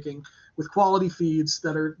decision making, with quality feeds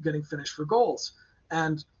that are getting finished for goals.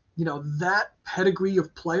 And, that pedigree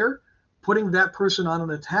of player, putting that person on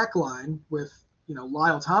an attack line with,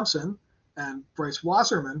 Lyle Thompson and Bryce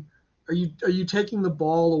Wasserman, are you taking the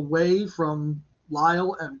ball away from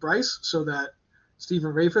Lyle and Bryce so that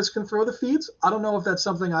Stephen Rafis can throw the feeds? I don't know if that's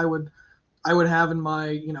something I would have in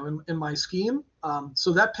my, in my scheme.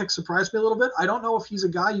 So that pick surprised me a little bit. I don't know if he's a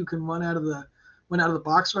guy you can run out of the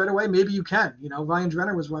box right away. Maybe you can. Ryan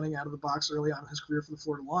Drenner was running out of the box early on in his career for the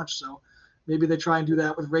Florida Launch. So maybe they try and do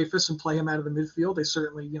that with Rafis and play him out of the midfield. They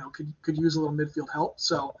certainly, could use a little midfield help.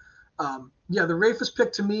 So, the Rafis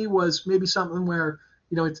pick to me was maybe something where,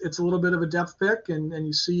 it's a little bit of a depth pick, and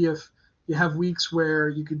you see if you have weeks where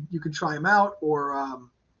you could try him out, or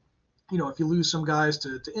if you lose some guys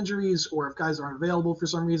to injuries, or if guys aren't available for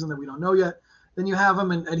some reason that we don't know yet, then you have him,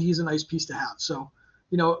 and he's a nice piece to have. So,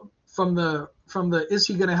 from the is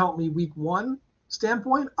he going to help me week one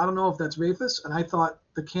standpoint, I don't know if that's Rafis, and I thought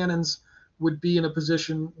the Cannons would be in a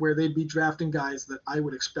position where they'd be drafting guys that I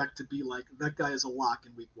would expect to be like, that guy is a lock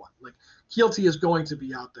in week one. Like, Keelty is going to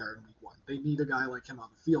be out there in week one. They need a guy like him on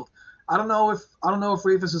the field. I don't know if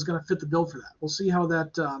Rafis is going to fit the bill for that. We'll see how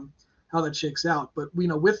that shakes out. But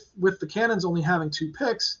with the Cannons only having 2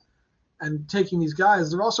 picks and taking these guys,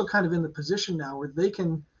 they're also kind of in the position now where they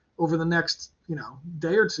can, over the next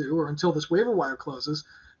day or two, or until this waiver wire closes,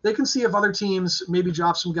 they can see if other teams maybe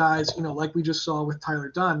drop some guys, like we just saw with Tyler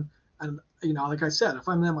Dunn. And like I said, if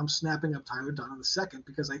I'm them, I'm snapping up Tyler Dunn in the second,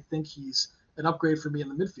 because I think he's an upgrade for me in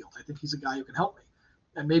the midfield. I think he's a guy who can help me.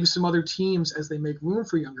 And maybe some other teams, as they make room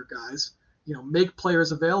for younger guys, make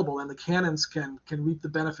players available, and the Cannons can reap the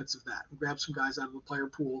benefits of that and grab some guys out of the player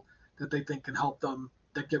pool that they think can help them,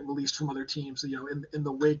 that get released from other teams, in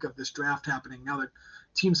the wake of this draft happening, now that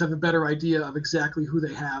teams have a better idea of exactly who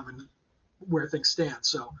they have and where things stand.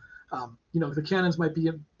 So, the Cannons might be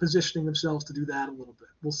positioning themselves to do that a little bit.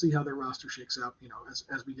 We'll see how their roster shakes out,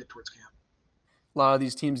 as we get towards camp. A lot of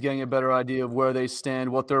these teams getting a better idea of where they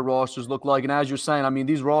stand, what their rosters look like. And as you're saying, I mean,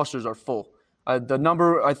 these rosters are full. The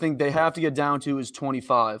number I think they have to get down to is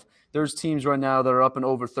 25. There's teams right now that are up and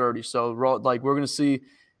over 30. So, we're going to see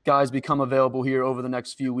guys become available here over the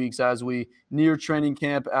next few weeks as we near training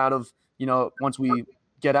camp once we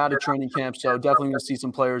get out of training camp. So definitely going to see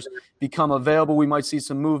some players become available. We might see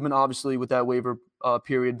some movement, obviously, with that waiver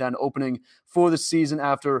period then opening for the season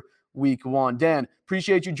after week one. Dan,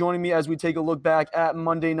 appreciate you joining me as we take a look back at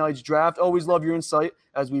Monday night's draft. Always love your insight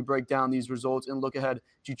as we break down these results and look ahead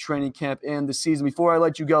to training camp and the season. Before I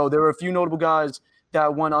let you go, there were a few notable guys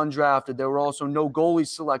that went undrafted. There were also no goalies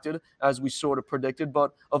selected, as we sort of predicted,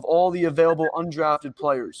 but of all the available undrafted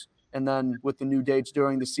players, and then with the new dates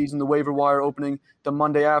during the season, the waiver wire opening the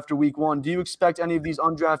Monday after week one, do you expect any of these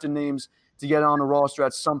undrafted names to get on the roster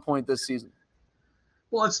at some point this season?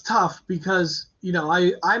 Well, it's tough because,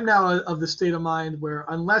 I'm now of the state of mind where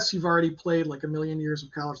unless you've already played like a million years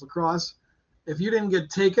of college lacrosse, if you didn't get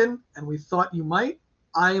taken and we thought you might,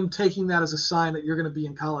 I am taking that as a sign that you're going to be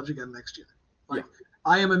in college again next year.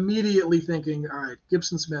 I am immediately thinking, all right,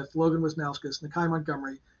 Gibson Smith, Logan Wisnauskas, Nakai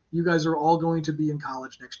Montgomery, you guys are all going to be in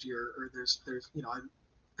college next year, or that's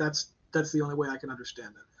the only way I can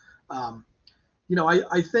understand it.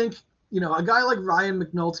 I think, a guy like Ryan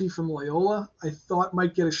McNulty from Loyola, I thought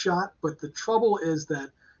might get a shot, but the trouble is that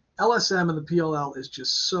LSM and the PLL is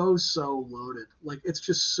just so loaded. Like, it's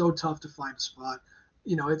just so tough to find a spot.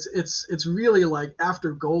 It's really like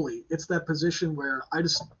after goalie, it's that position where I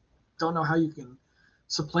just don't know how you can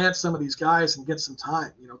supplant some of these guys and get some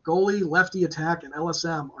time. Goalie, lefty attack, and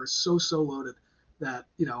LSM are so loaded that,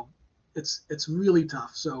 it's really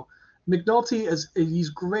tough. So McNulty he's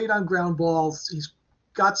great on ground balls. He's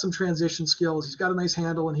got some transition skills. He's got a nice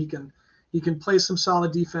handle, and he can play some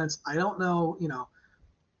solid defense. I don't know,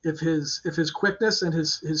 if his quickness and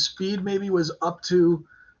his speed maybe was up to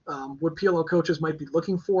what PLO coaches might be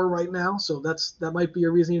looking for right now. So that might be a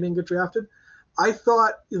reason he didn't get drafted. I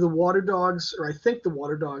thought the Water Dogs, or I think the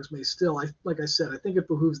Water Dogs may still, like I said, I think it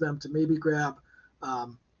behooves them to maybe grab, a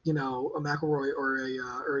McElroy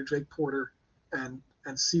or a Drake Porter and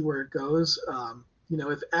see where it goes.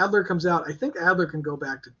 If Adler comes out, I think Adler can go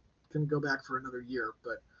back for another year.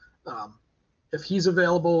 But if he's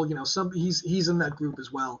available, he's in that group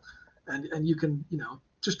as well, and you can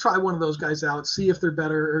just try one of those guys out, see if they're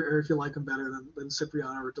better or if you like them better than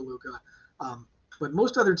Cipriano or DeLuca. But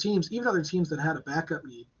most other teams, even other teams that had a backup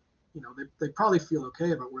need, they probably feel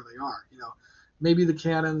okay about where they are. Maybe the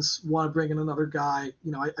Cannons want to bring in another guy.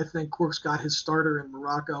 I think Cork's got his starter in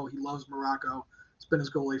Morocco. He loves Morocco. It's been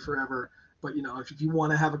his goalie forever. But, if you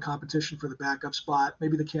want to have a competition for the backup spot,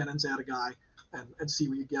 maybe the Cannons add a guy and see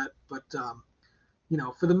what you get. But,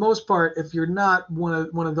 for the most part, if you're not one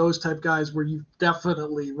of those type guys where you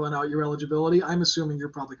definitely run out your eligibility, I'm assuming you're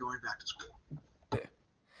probably going back to school.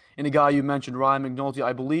 And a guy you mentioned, Ryan McNulty,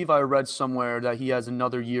 I believe I read somewhere that he has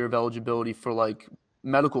another year of eligibility for like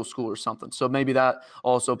medical school or something. So maybe that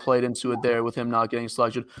also played into it there with him not getting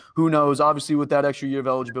selected. Who knows? Obviously, with that extra year of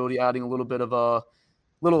eligibility, adding a little bit of a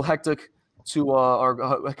little hectic to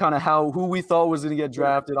our kind of who we thought was going to get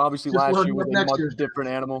drafted. Obviously, Just last year was a much draft. different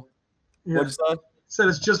animal. Yeah. What'd you say? Said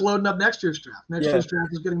it's just loading up next year's draft. Next year's draft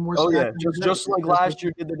is getting more. Oh yeah, just like last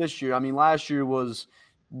year did this year. I mean, last year was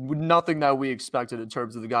nothing that we expected in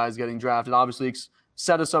terms of the guys getting drafted. Obviously,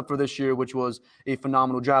 set us up for this year, which was a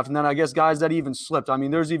phenomenal draft. And then I guess guys that even slipped. I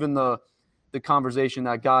mean, there's even the conversation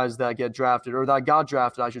that guys that get drafted or that got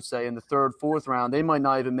drafted, I should say, in the third, fourth round, they might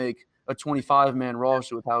not even make a 25-man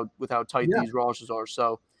roster with how tight these rosters are.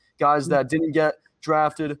 So guys that didn't get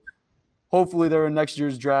drafted, hopefully they're in next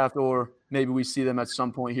year's draft, or maybe we see them at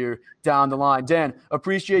some point here down the line. Dan,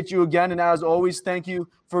 appreciate you again. And as always, thank you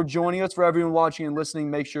for joining us. For everyone watching and listening,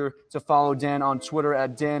 make sure to follow Dan on Twitter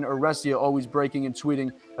at Dan Arestia, always breaking and tweeting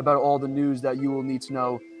about all the news that you will need to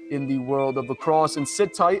know in the world of lacrosse. And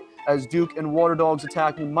sit tight as Duke and Water Dogs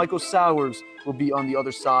attacking. Michael Sowers will be on the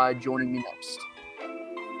other side, joining me next.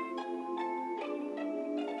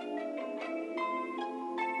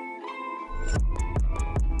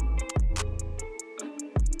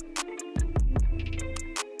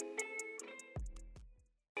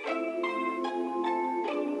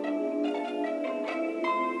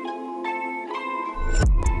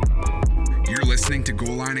 Listening to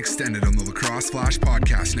Goal Line Extended on the Lacrosse Flash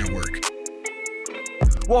Podcast Network.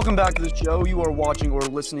 Welcome back to the show. You are watching or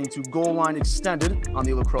listening to Goal Line Extended on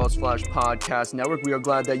the Lacrosse Flash Podcast Network. We are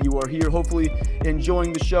glad that you are here, hopefully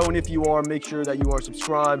enjoying the show. And if you are, make sure that you are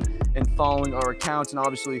subscribed and following our accounts, and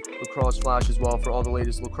obviously Lacrosse Flash as well for all the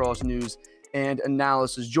latest lacrosse news and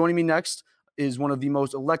analysis. Joining me next is one of the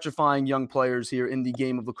most electrifying young players here in the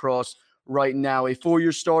game of lacrosse right now. A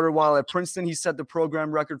four-year starter while at Princeton. He set the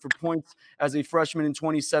program record for points as a freshman in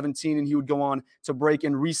 2017, and he would go on to break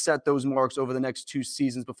and reset those marks over the next two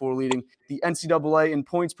seasons before leading the NCAA in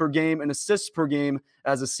points per game and assists per game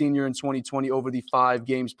as a senior in 2020 over the 5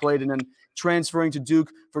 games played. And then transferring to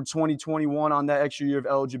Duke for 2021 on that extra year of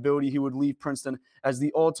eligibility, he would leave Princeton as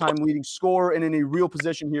the all-time leading scorer and in a real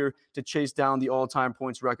position here to chase down the all-time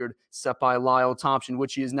points record set by Lyle Thompson,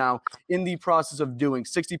 which he is now in the process of doing.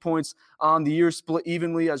 60 points on the year, split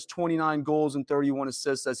evenly as 29 goals and 31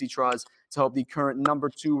 assists as he tries to help the current number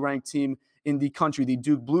 2 ranked team in the country, the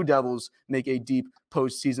Duke Blue Devils, make a deep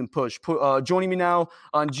postseason push. Joining me now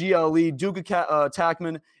on GLE, Duke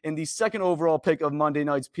Attackman in the second overall pick of Monday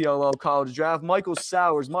night's PLL college draft, Michael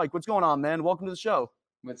Sowers. Mike, what's going on, man? Welcome to the show.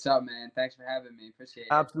 What's up, man? Thanks for having me. Appreciate it.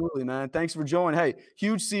 Absolutely, man. Thanks for joining. Hey,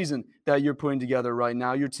 huge season that you're putting together right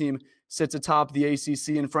now. Your team sits atop the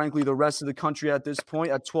ACC and, frankly, the rest of the country at this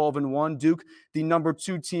point at 12-1. Duke, the number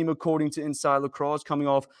 2 team according to Inside Lacrosse, coming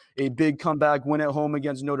off a big comeback win at home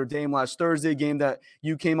against Notre Dame last Thursday, a game that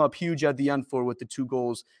you came up huge at the end for with the 2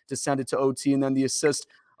 goals to send it to OT and then the assist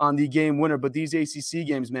on the game winner. But these ACC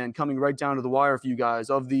games, man, coming right down to the wire for you guys.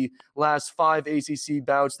 Of the last 5 ACC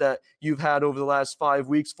bouts that you've had over the last 5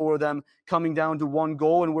 weeks, 4 of them coming down to 1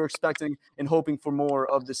 goal, and we're expecting and hoping for more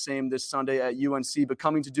of the same this Sunday at UNC. But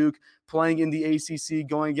coming to Duke, playing in the ACC,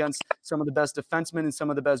 going against some of the best defensemen and some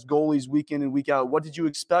of the best goalies week in and week out. What did you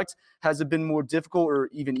expect? Has it been more difficult or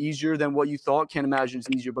even easier than what you thought? Can't imagine it's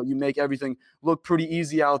easier, but you make everything look pretty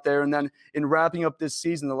easy out there. And then in wrapping up this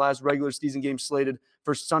season, the last regular season game slated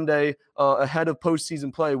for Sunday ahead of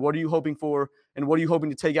postseason play, what are you hoping for, and what are you hoping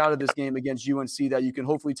to take out of this game against UNC that you can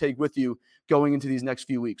hopefully take with you going into these next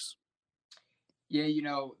few weeks? Yeah,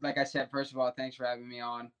 like I said, first of all, thanks for having me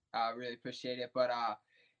on. Really appreciate it. But,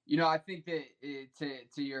 I think that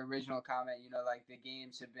to your original comment, like the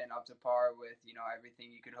games have been up to par with,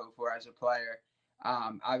 everything you could hope for as a player.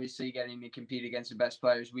 Obviously getting to compete against the best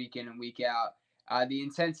players week in and week out. The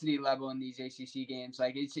intensity level in these ACC games,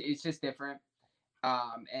 like it's just different.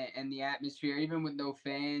 And the atmosphere, even with no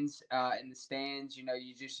fans in the stands, you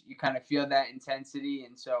kind of feel that intensity.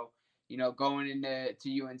 And so, going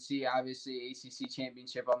into UNC, obviously ACC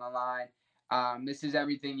championship on the line. This is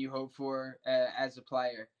everything you hope for as a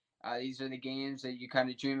player. These are the games that you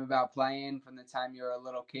kind of dream about playing from the time you're a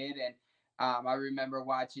little kid. And I remember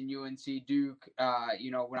watching UNC Duke,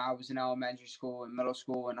 when I was in elementary school and middle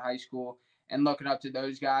school and high school, and looking up to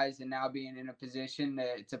those guys, and now being in a position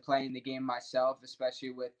to play in the game myself,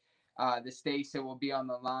 especially with the stakes that will be on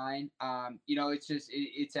the line.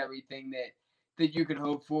 It's everything that you could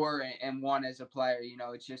hope for and want as a player.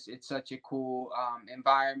 It's such a cool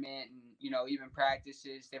environment, and even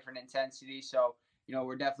practices, different intensity. So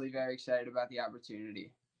we're definitely very excited about the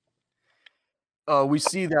opportunity. We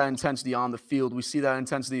see that intensity on the field. We see that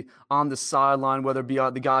intensity on the sideline, whether it be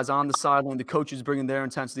the guys on the sideline, the coaches bringing their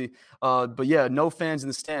intensity. But yeah, no fans in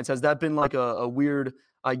the stands. Has that been like a weird,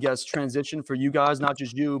 I guess, transition for you guys? Not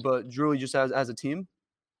just you, but truly just as a team?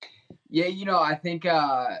 Yeah, I think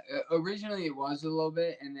originally it was a little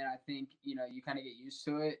bit, and then I think you kind of get used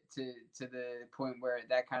to it to the point where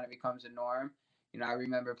that kind of becomes a norm. I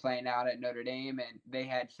remember playing out at Notre Dame, and they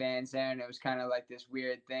had fans there, and it was kind of like this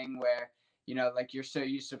weird thing where like you're so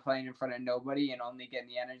used to playing in front of nobody and only getting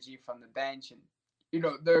the energy from the bench and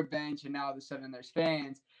their bench, and now all of a sudden there's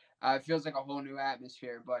fans. It feels like a whole new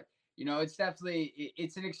atmosphere, but it's definitely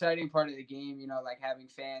it's an exciting part of the game. Like having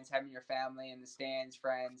fans, having your family in the stands,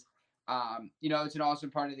 friends. It's an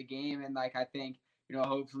awesome part of the game, and like I think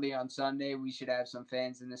hopefully on Sunday we should have some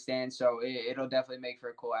fans in the stands, so it'll definitely make for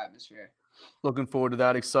a cool atmosphere. Looking forward to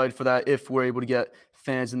that. Excited for that if we're able to get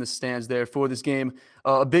fans in the stands there for this game.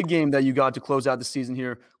 A big game that you got to close out the season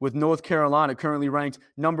here with North Carolina, currently ranked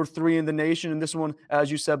number 3 in the nation. And this one, as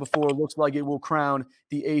you said before, looks like it will crown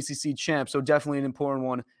the ACC champ. So definitely an important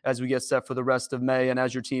one as we get set for the rest of May and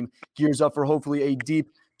as your team gears up for hopefully a deep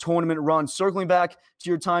tournament run. Circling back to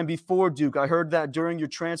your time before Duke, I heard that during your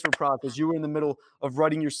transfer process, you were in the middle of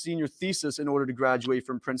writing your senior thesis in order to graduate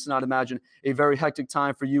from Princeton. I'd imagine a very hectic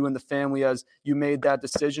time for you and the family as you made that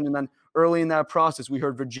decision. And then early in that process, we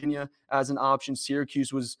heard Virginia as an option.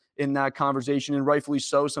 Syracuse was in that conversation, and rightfully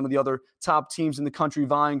so. Some of the other top teams in the country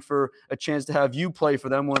vying for a chance to have you play for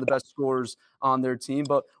them, one of the best scorers on their team.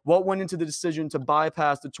 But what went into the decision to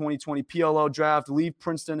bypass the 2020 PLL draft, leave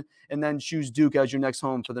Princeton, and then choose Duke as your next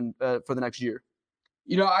home for the next year?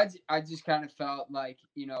 I just kind of felt like,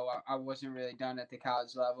 I wasn't really done at the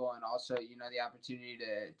college level, and also, the opportunity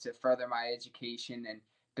to further my education and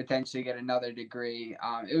potentially get another degree.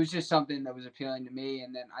 It was just something that was appealing to me.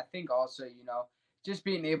 And then I think also, just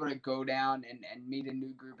being able to go down and meet a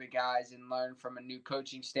new group of guys and learn from a new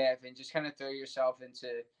coaching staff and just kind of throw yourself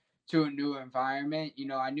into a new environment.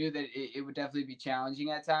 I knew that it would definitely be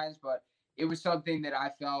challenging at times, but it was something that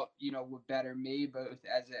I felt, would better me both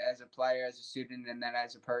as a player, as a student, and then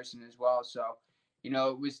as a person as well. So,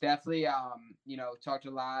 it was definitely, talked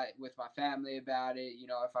a lot with my family about it,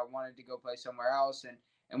 if I wanted to go play somewhere else.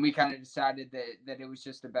 And we kind of decided that it was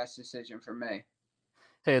just the best decision for me.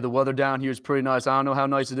 Hey, the weather down here is pretty nice. I don't know how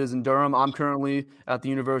nice it is in Durham. I'm currently at the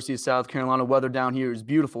University of South Carolina. Weather down here is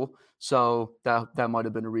beautiful, so that might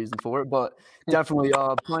have been a reason for it. But definitely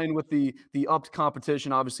playing with the upped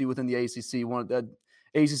competition, obviously within the ACC.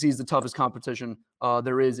 ACC is the toughest competition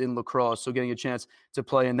there is in lacrosse. So getting a chance to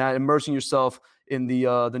play in that, immersing yourself in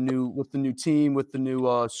the new team, with the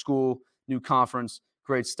new school, new conference.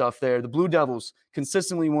 Great stuff there. The Blue Devils,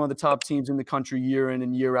 consistently one of the top teams in the country year in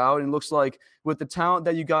and year out. And looks like with the talent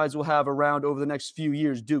that you guys will have around over the next few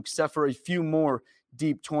years, Duke set for a few more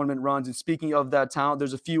deep tournament runs. And speaking of that talent,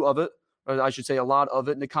 there's a few of it, or I should say a lot of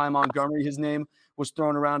it. Nakai Montgomery, his name was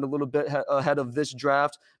thrown around a little bit ahead of this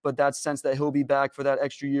draft, but that sense that he'll be back for that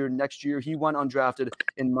extra year next year. He went undrafted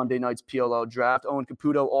in Monday night's PLL draft. Owen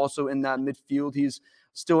Caputo also in that midfield. He's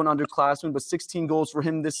still an underclassman, but 16 goals for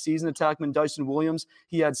him this season. Attackman Dyson Williams,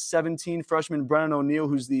 he had 17. Freshman Brennan O'Neill,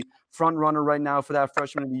 who's the front runner right now for that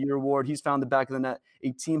Freshman of the Year award, he's found the back of the net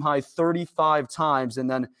a team-high 35 times. And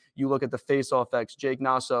then you look at the face-off X, Jake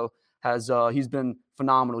Nasso he's been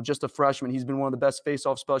phenomenal. Just a freshman, he's been one of the best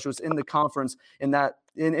face-off specialists in the conference, in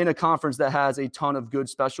a conference that has a ton of good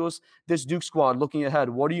specialists. This Duke squad, looking ahead,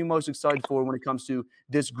 what are you most excited for when it comes to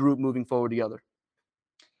this group moving forward together?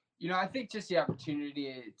 I think just the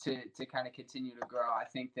opportunity to kind of continue to grow. I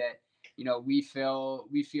think that, we feel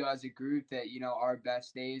as a group that, our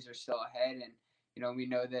best days are still ahead, and, we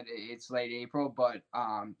know that it's late April, but,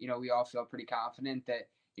 we all feel pretty confident that,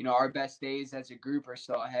 our best days as a group are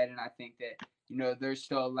still ahead. And I think that, there's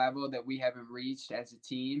still a level that we haven't reached as a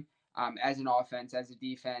team, as an offense, as a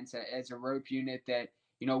defense, as a rope unit that,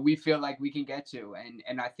 we feel like we can get to.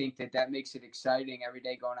 And I think that makes it exciting every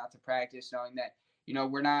day going out to practice, knowing that,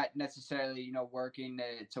 we're not necessarily, working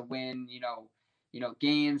to win,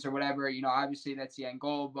 games or whatever. Obviously that's the end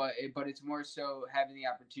goal, but it's more so having the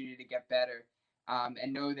opportunity to get better,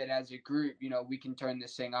 and know that as a group, we can turn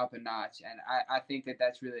this thing up a notch. And I think that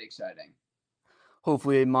that's really exciting.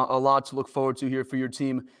 Hopefully a lot to look forward to here for your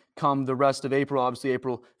team come the rest of April, obviously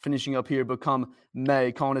April finishing up here, but come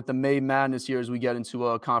May, calling it the May Madness here as we get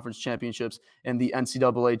into conference championships and the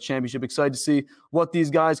NCAA championship. Excited to see what these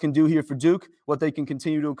guys can do here for Duke, what they can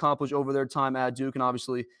continue to accomplish over their time at Duke, and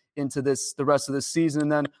obviously into the rest of this season.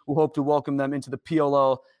 And then we'll hope to welcome them into the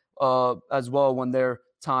PLL as well when their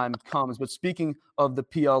time comes. But speaking of the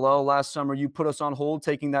PLL, last summer you put us on hold,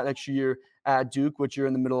 taking that extra year at Duke, which you're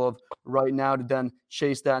in the middle of right now, to then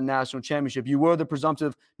chase that national championship. You were the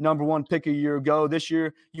presumptive number 1 pick a year ago. This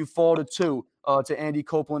year you fall to Andy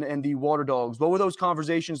Copeland and the Water Dogs. What were those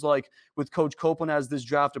conversations like with Coach Copeland as this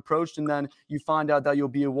draft approached, and then you find out that you'll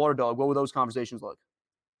be a Water Dog? What were those conversations like?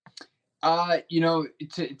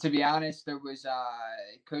 To be honest, there was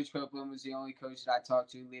Coach Copeland was the only coach that I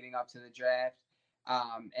talked to leading up to the draft.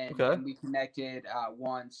 And we connected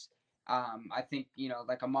once. I think,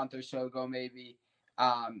 like a month or so ago, maybe.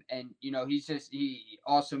 And, he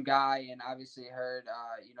awesome guy, and obviously heard,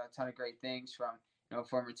 a ton of great things from,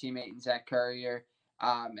 former teammate and Zach Currier.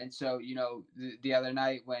 And so, the other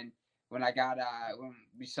night when I got, when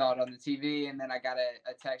we saw it on the TV, and then I got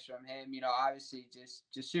a text from him, obviously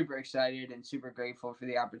just super excited and super grateful for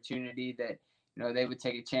the opportunity that, they would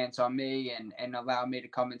take a chance on me and allow me to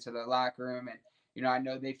come into their locker room. And, I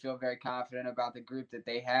know they feel very confident about the group that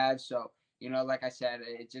they have. So, like I said,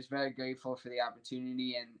 it's just very grateful for the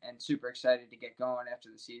opportunity and super excited to get going after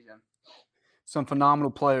the season. Some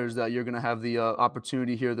phenomenal players that you're going to have the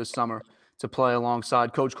opportunity here this summer to play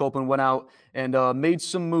alongside. Coach Copeland went out and made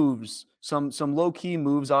some moves, some low-key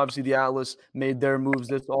moves. Obviously, the Atlas made their moves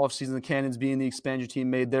this offseason. The Cannons, being the expansion team,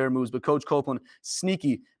 made their moves. But Coach Copeland,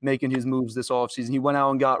 sneaky, making his moves this offseason. He went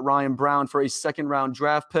out and got Ryan Brown for a second-round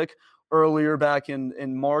draft pick earlier back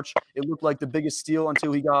in March. It looked like the biggest steal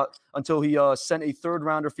until he sent a third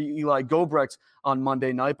rounder for Eli Gobrecht on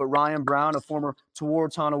Monday night. But Ryan Brown, a former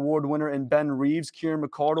Tewaaraton Award winner, and Ben Reeves, Kieran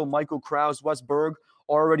McCardle, Michael Krause, Wes Berg,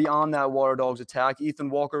 already on that Water Dogs attack. Ethan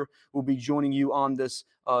Walker will be joining you on this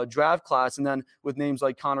draft class. And then with names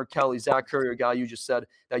like Connor Kelly, Zach Currier, guy you just said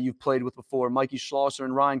that you've played with before, Mikey Schlosser,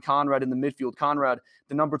 and Ryan Conrad in the midfield. Conrad,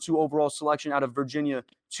 the number 2 overall selection out of Virginia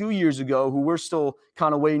 2 years ago, who we're still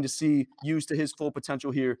kind of waiting to see used to his full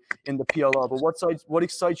potential here in the PLL. But what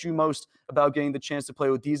excites you most about getting the chance to play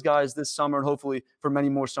with these guys this summer and hopefully for many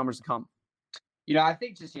more summers to come? I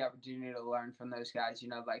think just the opportunity to learn from those guys,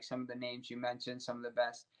 like some of the names you mentioned, some of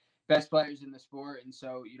the best players in the sport. And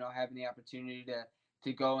so, having the opportunity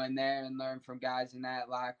to go in there and learn from guys in that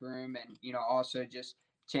locker room, and, also just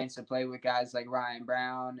chance to play with guys like Ryan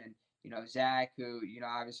Brown and, Zach, who,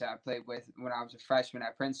 obviously I played with when I was a freshman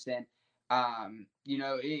at Princeton.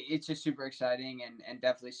 It's just super exciting and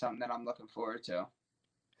definitely something that I'm looking forward to.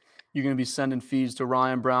 You're going to be sending feeds to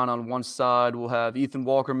Ryan Brown on one side. We'll have Ethan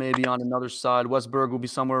Walker maybe on another side. Wes Berg will be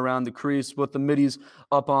somewhere around the crease with the middies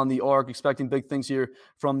up on the arc, expecting big things here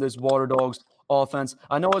from this Water Dogs offense.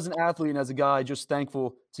 I know as an athlete and as a guy just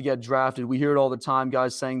thankful to get drafted. We hear it all the time,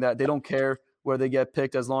 guys saying that they don't care where they get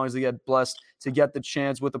picked as long as they get blessed to get the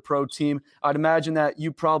chance with a pro team. I'd imagine that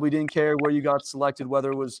you probably didn't care where you got selected,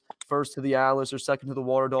 whether it was first to the Atlas or second to the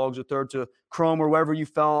Water Dogs or third to Chrome or wherever you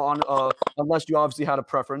fell on, unless you obviously had a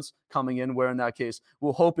preference coming in, where in that case,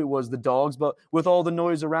 we'll hope it was the Dogs. But with all the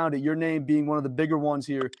noise around it, your name being one of the bigger ones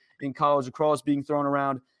here in college lacrosse being thrown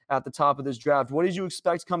around at the top of this draft, what did you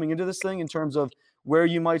expect coming into this thing in terms of where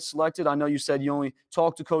you might select it? I know you said you only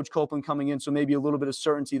talked to Coach Copeland coming in, so maybe a little bit of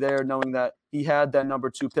certainty there, knowing that he had that number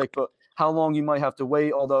 2 pick, but how long you might have to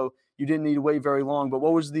wait, although you didn't need to wait very long. But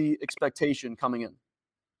what was the expectation coming in?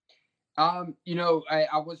 I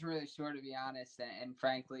wasn't really sure, to be honest. And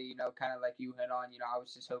frankly, kind of like you hit on, I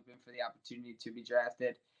was just hoping for the opportunity to be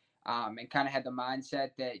drafted. And kind of had the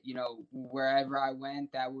mindset that, wherever I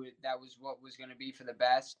went, that was what was going to be for the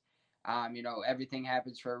best. Everything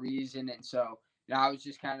happens for a reason. And so, I was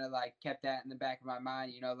just kind of like kept that in the back of my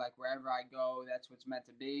mind, like wherever I go, that's what's meant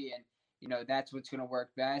to be. And, that's what's going to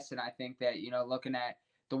work best. And I think that, looking at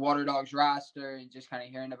the Water Dogs roster and just kind of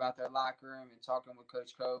hearing about their locker room and talking with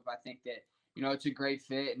Coach Cope, I think that, it's a great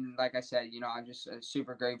fit. And like I said, I'm just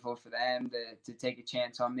super grateful for them to take a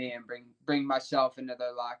chance on me and bring myself into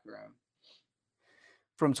their locker room.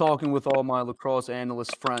 From talking with all my lacrosse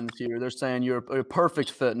analyst friends here, they're saying you're a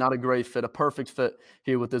perfect fit, not a great fit, a perfect fit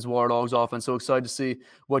here with this Water Dogs offense. So excited to see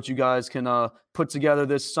what you guys can put together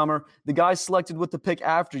this summer. The guy selected with the pick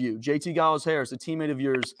after you, JT Giles-Harris, a teammate of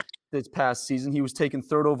yours this past season. He was taken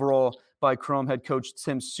 3rd overall by Chrome head coach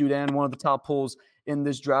Tim Sudan, one of the top pulls in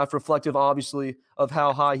this draft, reflective obviously of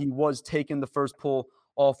how high he was taken the first pull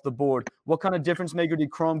off the board. What kind of difference maker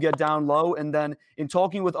did Chrome get down low? And then in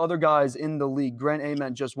talking with other guys in the league, Grant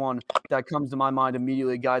Ament just one that comes to my mind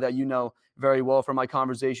immediately, a guy that you know very well from my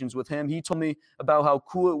conversations with him. He told me about how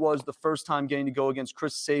cool it was the first time getting to go against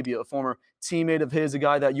Chris Sabia, a former teammate of his, a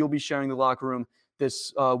guy that you'll be sharing the locker room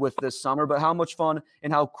with this summer, but how much fun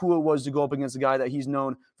and how cool it was to go up against a guy that he's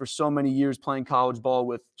known for so many years playing college ball,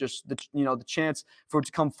 with just the chance for it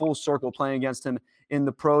to come full circle playing against him in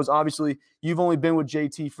the pros. Obviously, you've only been with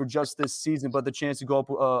JT for just this season, but the chance to go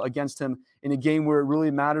up against him in a game where it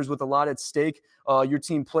really matters with a lot at stake. Your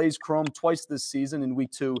team plays Chrome twice this season, in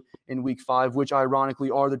week 2 and week 5, which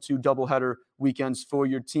ironically are the 2 doubleheader weekends for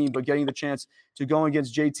your team. But getting the chance to go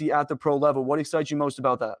against JT at the pro level, what excites you most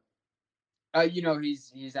about that? He's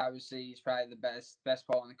obviously, he's probably the best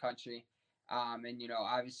ball in the country. And,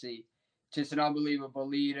 obviously just an unbelievable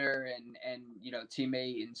leader and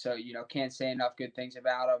teammate. And so, can't say enough good things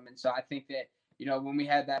about him. And so I think that, when we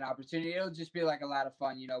had that opportunity, it'll just be like a lot of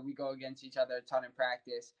fun. We go against each other a ton in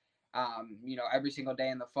practice, every single day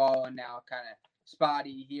in the fall, and now kind of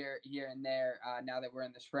spotty here and there now that we're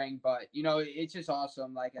in the spring. But, it's just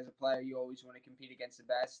awesome. Like, as a player, you always want to compete against the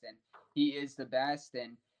best, and he is the best.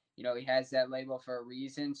 And, he has that label for a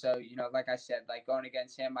reason. So, like I said, like, going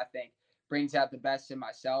against him, I think brings out the best in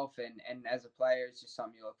myself. And as a player, it's just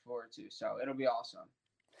something you look forward to. So it'll be awesome.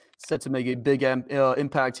 Set to make a big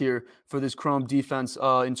impact here for this Chrome defense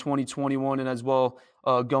in 2021 and as well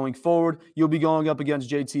going forward. You'll be going up against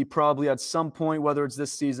JT probably at some point, whether it's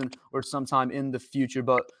this season or sometime in the future.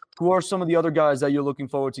 But who are some of the other guys that you're looking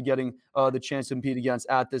forward to getting the chance to compete against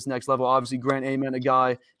at this next level? Obviously, Grant Ament, a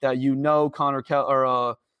guy that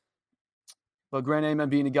but Grant Ament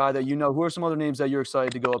being a guy that who are some other names that you're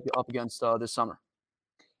excited to go up against this summer?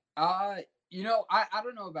 I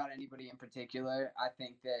don't know about anybody in particular. I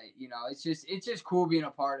think that, it's just cool being a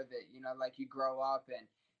part of it. Like, you grow up and,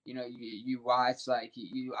 you watch, like,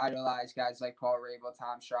 you idolize guys like Paul Rabel,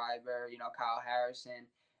 Tom Schreiber, Kyle Harrison.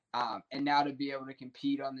 And now to be able to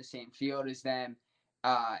compete on the same field as them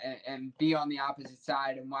and be on the opposite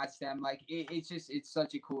side and watch them, like, it's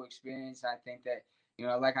such a cool experience. I think that,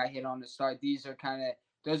 like I hit on the start, those are kind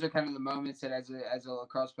of the moments that as a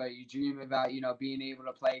lacrosse player you dream about, being able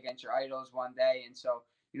to play against your idols one day. And so,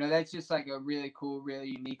 that's just like a really cool, really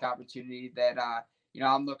unique opportunity that,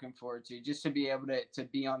 I'm looking forward to, just to be able to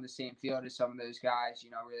be on the same field as some of those guys,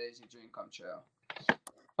 really is a dream come true.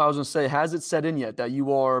 I was going to say, has it set in yet that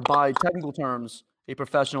you are, by technical terms, a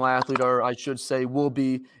professional athlete, or I should say will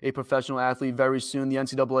be a professional athlete very soon? The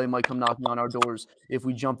NCAA might come knocking on our doors if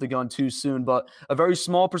we jump the gun too soon, but a very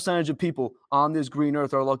small percentage of people on this green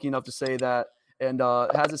earth are lucky enough to say that. And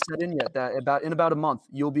has it set in yet that in about a month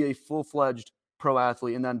you'll be a full-fledged pro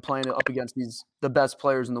athlete and then playing it up against the best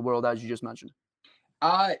players in the world, as you just mentioned?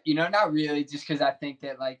 Not really, just because I think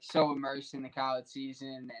that, like, so immersed in the college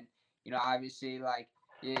season, and obviously, like,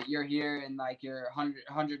 you're here and, like, you're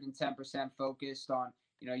 110% focused on,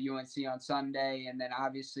 UNC on Sunday, and then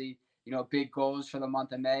obviously, big goals for the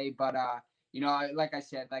month of May. But, like I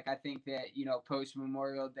said, like, I think that, post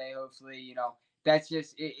Memorial Day, hopefully, that's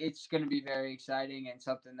just, it's going to be very exciting and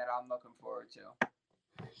something that I'm looking forward to.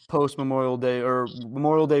 Post Memorial Day, or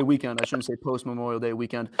Memorial Day weekend. I shouldn't say post Memorial Day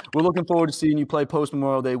weekend. We're looking forward to seeing you play post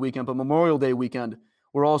Memorial Day weekend, but Memorial Day weekend,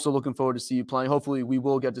 we're also looking forward to see you playing. Hopefully we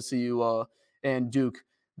will get to see you and Duke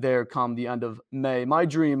there come the end of May. My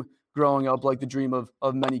dream growing up, like the dream of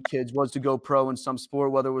many kids, was to go pro in some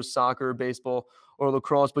sport, whether it was soccer, baseball, or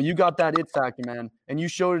lacrosse. But you got that it factor, man. And you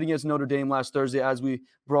showed it against Notre Dame last Thursday, as we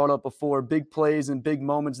brought up before. Big plays and big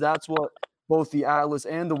moments. That's what both the Atlas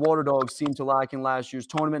and the Water Dogs seemed to lack in last year's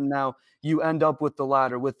tournament. And now you end up with the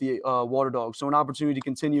latter, with the Water Dogs. So an opportunity to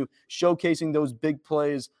continue showcasing those big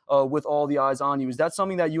plays with all the eyes on you. Is that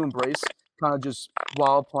something that you embrace kind of just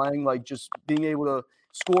while playing, like just being able to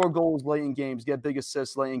score goals late in games, get big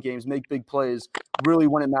assists late in games, make big plays, really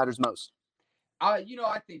when it matters most? I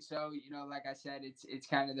think so. Like I said, it's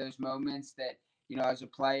kind of those moments that, as a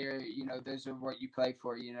player, those are what you play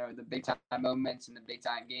for, the big time moments and the big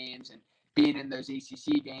time games, and being in those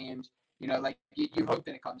ACC games, like you hope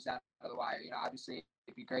that it comes down to the wire. Obviously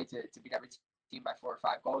it'd be great to beat every team by 4 or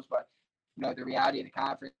 5 goals, but, the reality of the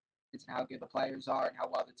conference and how good the players are and how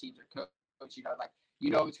well the teams are coached, it's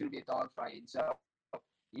going to be a dogfight. And so,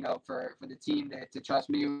 for the team to trust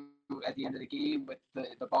me at the end of the game with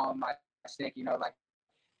the ball on my stick, like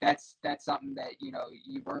that's something that,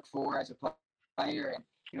 you work for as a player.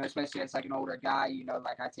 And, especially as like an older guy,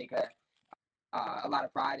 like I take a lot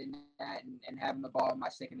of pride in that and having the ball on my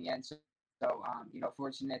stick in the end. So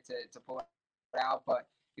fortunate to pull it out, but,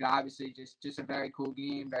 obviously just a very cool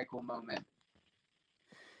game, very cool moment.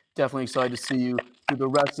 Definitely excited to see you through the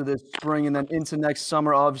rest of this spring and then into next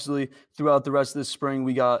summer. Obviously, throughout the rest of this spring,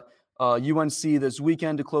 we got UNC this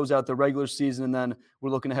weekend to close out the regular season, and then we're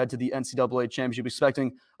looking ahead to the NCAA championship,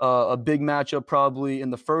 expecting a big matchup probably in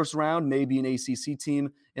the first round, maybe an ACC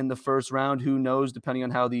team in the first round. Who knows, depending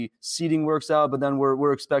on how the seeding works out. But then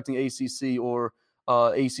we're expecting ACC or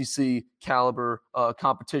ACC caliber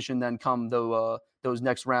competition then come those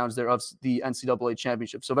next rounds there of the NCAA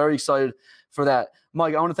championship. So very excited for that.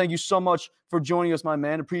 Mike, I want to thank you so much for joining us, my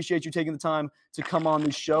man. Appreciate you taking the time to come on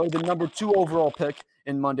the show. The number 2 overall pick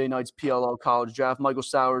in Monday night's PLL college draft, Michael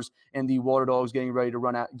Sowers and the Water Dogs getting ready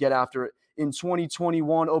to get after it in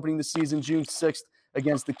 2021, opening the season June 6th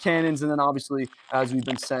against the Cannons. And then obviously, as we've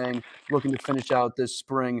been saying, looking to finish out this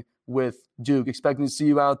spring with Duke. Expecting to see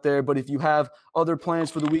you out there. But if you have other plans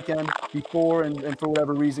for the weekend before and for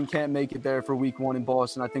whatever reason can't make it there for week 1 in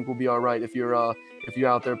Boston, I think we'll be all right if you're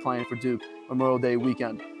out there playing for Duke Memorial Day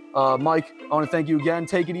weekend. Mike, I want to thank you again.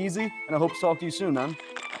 Take it easy, and I hope to talk to you soon, man.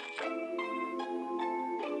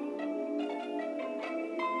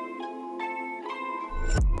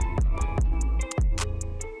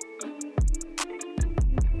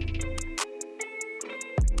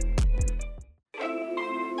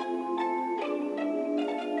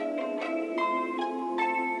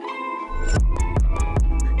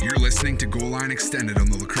 You're listening to Goal Line Extended on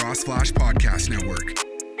the Lacrosse Flash Podcast Network.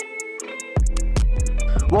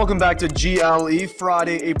 Welcome back to GLE,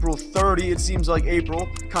 Friday, April 30. It seems like April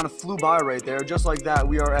kind of flew by right there. Just like that,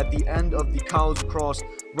 we are at the end of the college lacrosse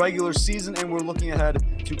regular season, and we're looking ahead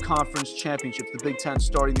to conference championships. The Big Ten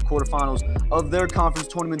starting the quarterfinals of their conference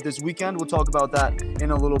tournament this weekend. We'll talk about that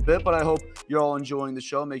in a little bit, but I hope you're all enjoying the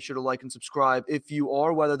show. Make sure to like and subscribe if you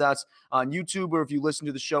are, whether that's on YouTube or if you listen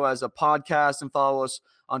to the show as a podcast, and follow us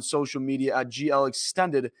on social media at GL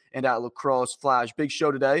Extended and at Lacrosse Flash. Big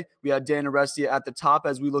show today. We had Dan Arestia at the top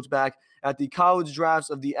as we looked back at the college drafts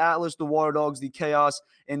of the Atlas, the Water Dogs, the Chaos,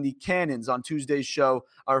 and the Cannons. On Tuesday's show,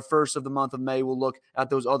 our first of the month of May, we'll look at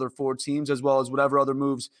those other 4 teams as well as whatever other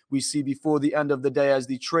moves we see before the end of the day, as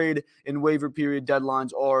the trade and waiver period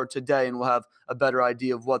deadlines are today, and we'll have a better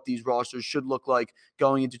idea of what these rosters should look like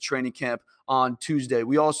going into training camp on Tuesday.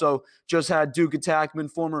 We also just had Duke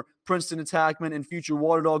attackman, former Princeton attackman, and future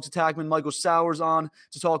Water Dogs attackman Michael Sowers on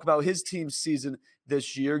to talk about his team's season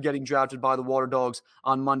this year, getting drafted by the Water Dogs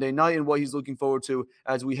on Monday night, and what he's looking forward to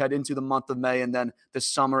as we head into the month of May and then the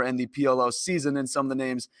summer and the PLO season, and some of the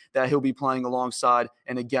names that he'll be playing alongside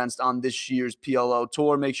and against on this year's PLO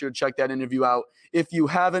tour. Make sure to check that interview out if you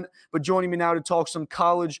haven't. But joining me now to talk some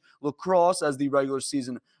college lacrosse as the regular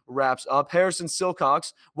season wraps up, Harrison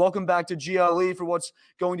Silcox. Welcome back to GLE for what's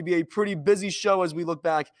going to be a pretty busy show as we look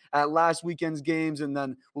back at last weekend's games, and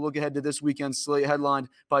then we'll look ahead to this weekend's slate headlined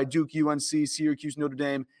by Duke, UNC, Syracuse, Notre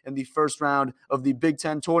Dame in the first round of the Big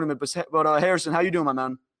Ten tournament. But Harrison, how you doing, my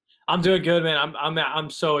man? I'm doing good, man. I'm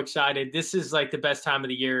so excited. This is like the best time of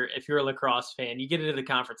the year if you're a lacrosse fan. You get into the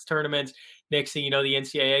conference tournaments. Next thing you know, the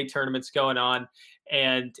NCAA tournament's going on,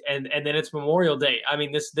 and then it's Memorial Day. I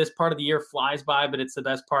mean, this part of the year flies by, but it's the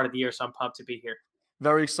best part of the year, so I'm pumped to be here.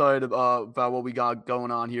 Very excited about what we got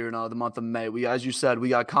going on here in the month of May. As you said, we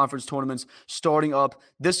got conference tournaments starting up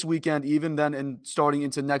this weekend, even then, and starting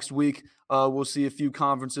into next week. We'll see a few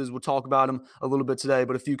conferences. We'll talk about them a little bit today,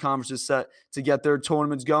 but a few conferences set to get their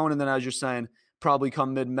tournaments going. And then, as you're saying, probably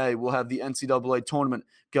come mid-May, we'll have the NCAA tournament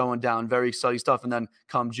going down. Very exciting stuff. And then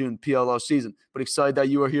come June, PLO season. But excited that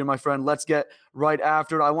you are here, my friend. Let's get right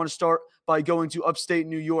after it. I want to start by going to upstate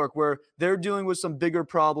New York, where they're dealing with some bigger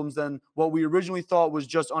problems than what we originally thought was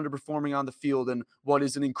just underperforming on the field and what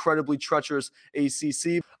is an incredibly treacherous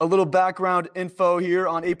ACC. A little background info here.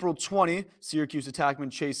 On April 20, Syracuse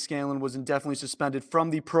attackman Chase Scanlon was indefinitely suspended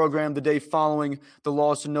from the program the day following the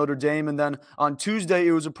loss to Notre Dame. And then on Tuesday,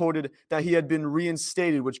 it was reported that he had been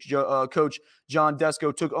reinstated, which Coach John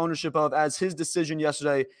Desko took ownership of as his decision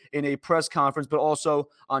yesterday in a press conference. But also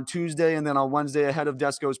on Tuesday and then on Wednesday, ahead of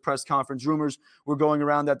Desko's press conference, rumors were going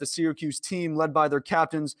around that the Syracuse team, led by their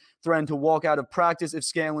captains, threatened to walk out of practice if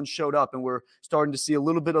Scanlon showed up. And we're starting to see a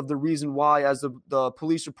little bit of the reason why as the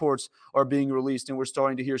police reports are being released, and we're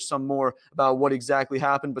starting to hear some more about what exactly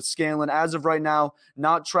happened. But Scanlon, as of right now,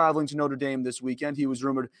 not traveling to Notre Dame this weekend. He was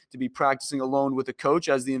rumored to be practicing alone with the coach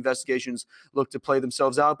as the investigations look to play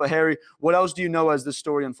themselves out. But Harry, what else do you know as this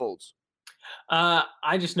story unfolds?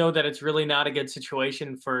 I just know that it's really not a good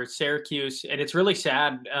situation for Syracuse, and it's really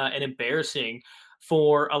sad and embarrassing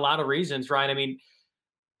for a lot of reasons, right? I mean,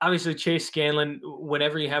 obviously Chase Scanlon,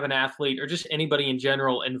 whenever you have an athlete or just anybody in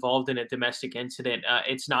general involved in a domestic incident,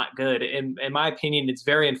 it's not good. And in my opinion, it's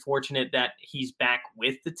very unfortunate that he's back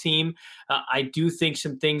with the team. I do think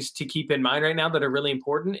some things to keep in mind right now that are really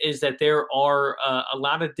important is that there are a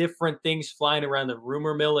lot of different things flying around the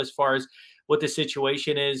rumor mill as far as what the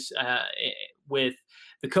situation is with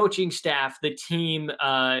the coaching staff, the team,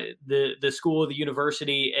 the school, the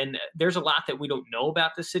university, and there's a lot that we don't know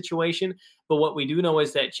about this situation. But what we do know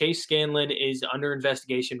is that Chase Scanlon is under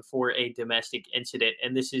investigation for a domestic incident,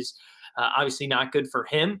 and this is obviously not good for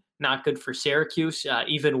him, not good for Syracuse,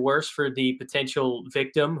 even worse for the potential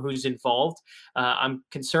victim who's involved. I'm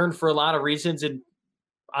concerned for a lot of reasons, and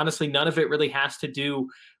honestly, none of it really has to do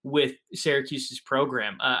with Syracuse's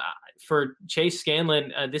program. For Chase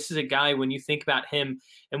Scanlon, this is a guy, when you think about him,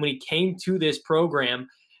 and when he came to this program,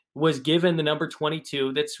 was given the number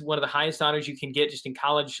 22. That's one of the highest honors you can get just in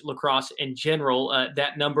college lacrosse in general.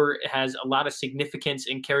 That number has a lot of significance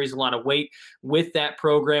and carries a lot of weight with that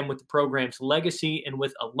program, with the program's legacy, and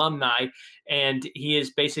with alumni. And he has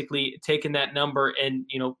basically taken that number and,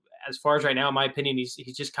 as far as right now, in my opinion, he's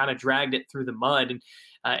just kind of dragged it through the mud. And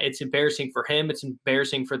it's embarrassing for him. It's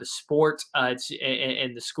embarrassing for the sport and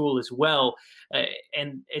the school as well.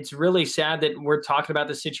 And it's really sad that we're talking about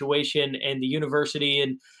the situation and the university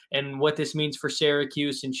and what this means for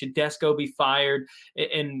Syracuse, and should Desko be fired?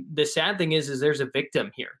 And the sad thing is there's a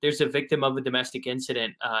victim here. There's a victim of a domestic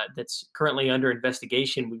incident that's currently under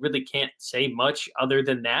investigation. We really can't say much other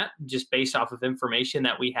than that, just based off of information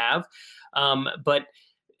that we have. But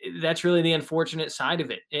that's really the unfortunate side of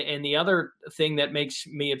it. And the other thing that makes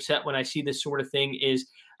me upset when I see this sort of thing is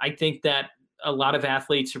I think that a lot of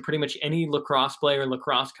athletes, or pretty much any lacrosse player,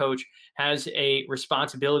 lacrosse coach, has a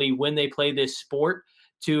responsibility when they play this sport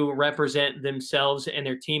to represent themselves and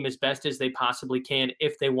their team as best as they possibly can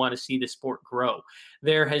if they want to see the sport grow.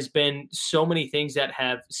 There has been so many things that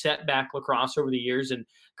have set back lacrosse over the years and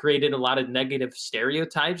created a lot of negative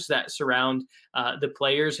stereotypes that surround the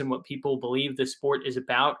players and what people believe the sport is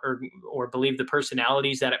about, or believe the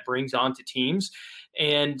personalities that it brings onto teams.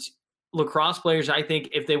 And lacrosse players, I think,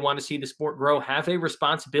 if they want to see the sport grow, have a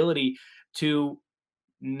responsibility to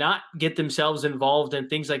not get themselves involved in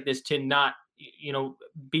things like this, to not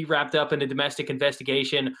be wrapped up in a domestic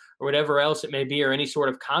investigation or whatever else it may be, or any sort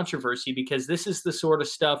of controversy, because this is the sort of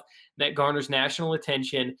stuff that garners national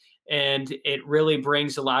attention, and it really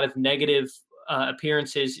brings a lot of negative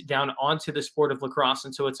appearances down onto the sport of lacrosse.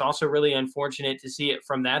 And so it's also really unfortunate to see it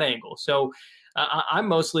from that angle. So I'm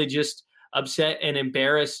mostly just upset and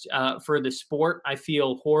embarrassed for the sport. I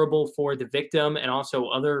feel horrible for the victim and also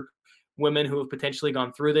other women who have potentially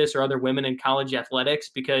gone through this, or other women in college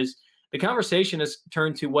athletics, because the conversation has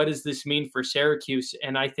turned to what does this mean for Syracuse?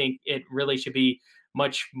 And I think it really should be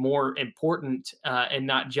much more important and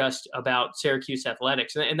not just about Syracuse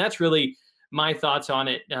athletics. And that's really my thoughts on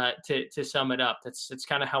it to sum it up. That's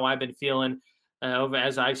kind of how I've been feeling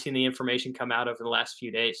as I've seen the information come out over the last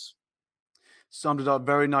few days. Summed it up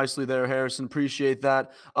very nicely there, Harrison. Appreciate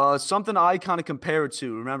that. Something I kind of compare it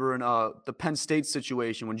to, remember in the Penn State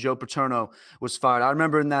situation when Joe Paterno was fired. I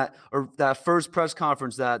remember in that first press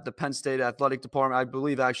conference that the Penn State athletic department, I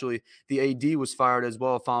believe actually the AD was fired as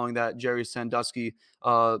well following that Jerry Sandusky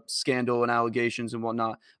scandal and allegations and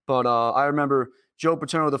whatnot. But I remember Joe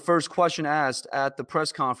Paterno, the first question asked at the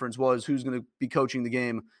press conference was who's going to be coaching the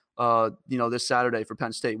game this Saturday for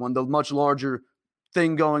Penn State. When the much larger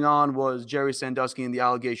thing going on was Jerry Sandusky and the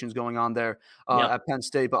allegations going on there at Penn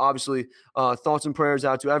State. But obviously, thoughts and prayers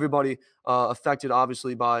out to everybody affected,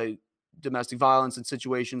 obviously, by domestic violence and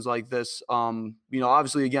situations like this.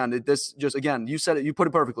 Obviously, again, you said it, you put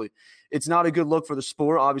it perfectly. It's not a good look for the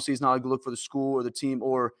sport. Obviously, it's not a good look for the school or the team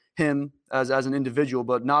or him as an individual,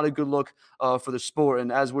 but not a good look for the sport.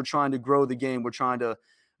 And as we're trying to grow the game, we're trying to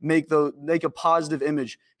make a positive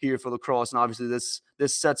image here for lacrosse. And obviously this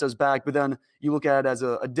sets us back, but then you look at it as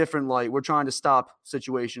a different light. We're trying to stop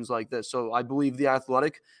situations like this. So I believe The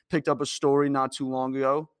Athletic picked up a story not too long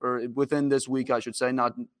ago, or within this week, I should say,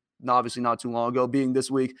 obviously not too long ago, being this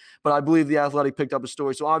week, but I believe The Athletic picked up a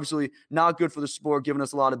story. So obviously not good for the sport, giving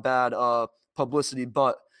us a lot of bad publicity,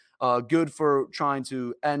 but good for trying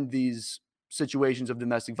to end these situations of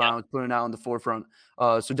domestic violence, putting it out in the forefront.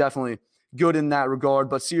 So definitely good in that regard.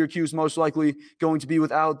 But Syracuse most likely going to be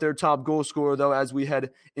without their top goal scorer, though, as we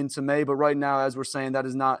head into May. But right now, as we're saying, that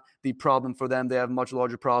is not the problem for them. They have much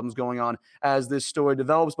larger problems going on as this story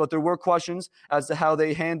develops. But there were questions as to how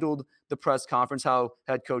they handled the press conference, how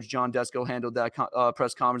head coach John Desko handled that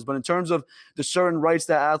press conference. But in terms of the certain rights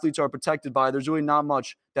that athletes are protected by, there's really not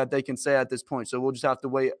much that they can say at this point. So we'll just have to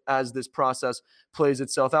wait as this process plays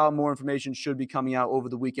itself out. More information should be coming out over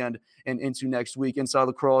the weekend and into next week. Inside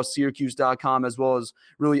Lacrosse, Syracuse.com, as well as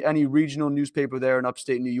really any regional newspaper there in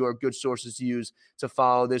upstate New York, good sources to use to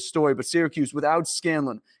follow this story. But Syracuse, without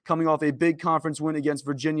Scanlon, coming off a big conference win against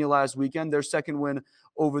Virginia last weekend, their second win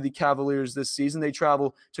over the Cavaliers this season. They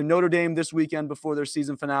travel to Notre Dame this weekend before their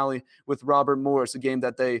season finale with Robert Morris, a game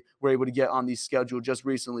that they were able to get on the schedule just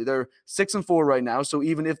recently. They're 6-4 right now, so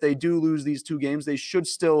even if they do lose these two games, they should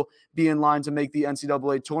still be in line to make the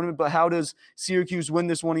NCAA tournament. But how does Syracuse win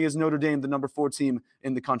this one against Notre Dame, the number 4 team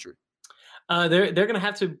in the country? They're going to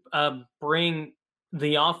have to bring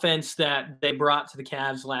the offense that they brought to the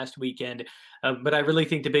Cavs last weekend. But I really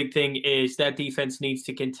think the big thing is that defense needs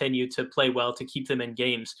to continue to play well to keep them in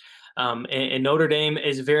games. And Notre Dame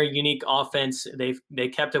is a very unique offense. They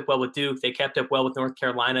kept up well with Duke. They kept up well with North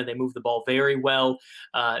Carolina. They move the ball very well.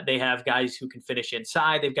 They have guys who can finish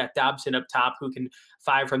inside. They've got Dobson up top who can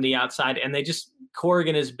fire from the outside. And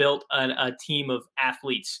Corrigan has built a team of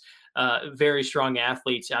athletes, very strong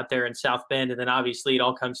athletes out there in South Bend. And then obviously it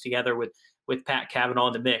all comes together with Pat Cavanaugh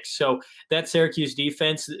in the mix. So that Syracuse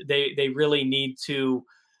defense, they really need to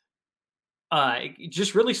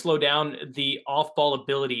just really slow down the off-ball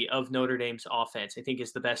ability of Notre Dame's offense, I think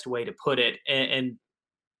is the best way to put it, and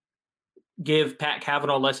give Pat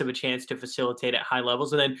Cavanaugh less of a chance to facilitate at high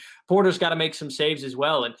levels. And then Porter's got to make some saves as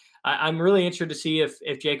well. And I'm really interested to see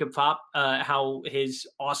if Jacob Fopp, how his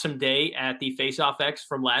awesome day at the Face-Off X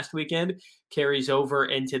from last weekend carries over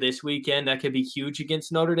into this weekend. That could be huge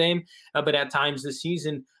against Notre Dame. But at times this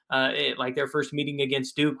season, like their first meeting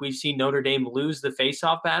against Duke, we've seen Notre Dame lose the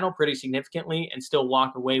face-off battle pretty significantly and still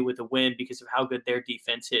walk away with a win because of how good their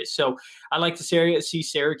defense is. So I like to see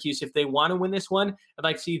Syracuse, if they want to win this one, I'd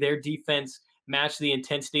like to see their defense match the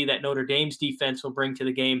intensity that Notre Dame's defense will bring to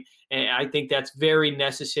the game. And I think that's very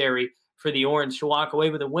necessary for the Orange to walk away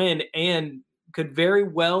with a win, and could very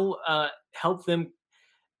well help them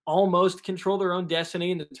almost control their own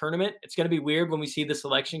destiny in the tournament. It's going to be weird when we see the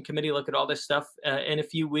selection committee look at all this stuff in a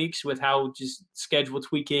few weeks with how just schedule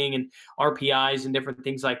tweaking and RPIs and different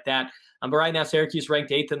things like that. But right now, Syracuse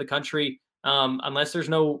ranked 8th in the country. Unless there's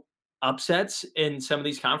no upsets in some of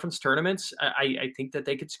these conference tournaments, I think that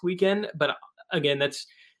they could squeak in. But again, that's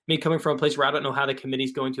me coming from a place where I don't know how the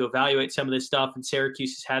committee's going to evaluate some of this stuff. And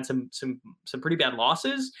Syracuse has had some pretty bad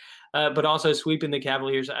losses. But also sweeping the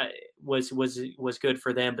Cavaliers was good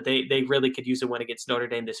for them. But they really could use a win against Notre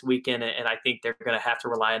Dame this weekend, and I think they're going to have to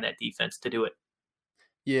rely on that defense to do it.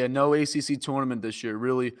 Yeah, no ACC tournament this year,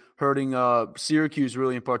 really hurting Syracuse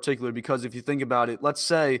really in particular, because if you think about it, let's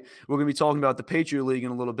say we're going to be talking about the Patriot League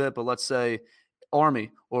in a little bit, but let's say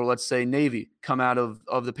Army or let's say Navy come out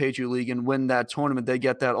of the Patriot League and win that tournament, they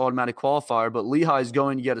get that automatic qualifier, but Lehigh is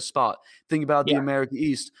going to get a spot. Think about the America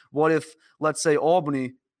East. What if, let's say,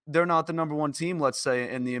 Albany, they're not the number 1 team, let's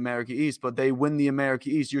say, in the America East, but they win the America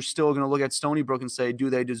East? You're still going to look at Stony Brook and say, do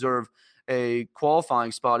they deserve a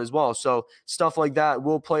qualifying spot as well? So stuff like that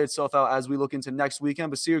will play itself out as we look into next weekend.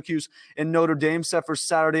 But Syracuse and Notre Dame set for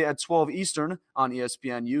Saturday at 12 Eastern on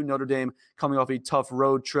ESPNU. Notre Dame coming off a tough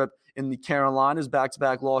road trip in the Carolinas,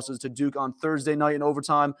 back-to-back losses to Duke on Thursday night in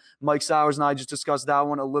overtime. Mike Sowers and I just discussed that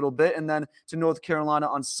one a little bit. And then to North Carolina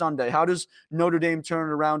on Sunday. How does Notre Dame turn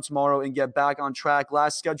it around tomorrow and get back on track?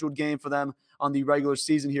 Last scheduled game for them on the regular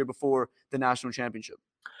season here before the national championship.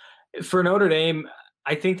 For Notre Dame,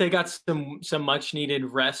 I think they got some much-needed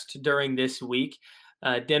rest during this week.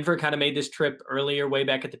 Denver kind of made this trip earlier, way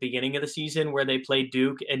back at the beginning of the season, where they played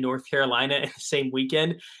Duke and North Carolina in the same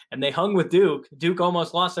weekend, and they hung with Duke. Duke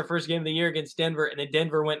almost lost their first game of the year against Denver, and then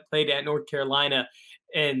Denver went and played at North Carolina,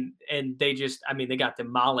 and they just, they got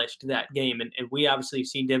demolished that game. And we obviously have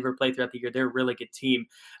seen Denver play throughout the year. They're a really good team.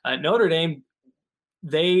 Notre Dame,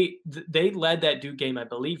 they led that Duke game, I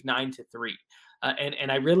believe, 9-3.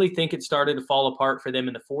 And I really think it started to fall apart for them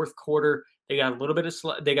in the fourth quarter. They got a little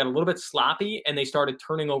bit sloppy, and they started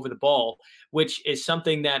turning over the ball, which is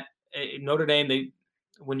something that Notre Dame,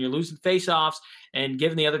 when you're losing faceoffs and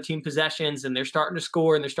giving the other team possessions, and they're starting to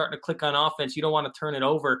score and they're starting to click on offense, you don't want to turn it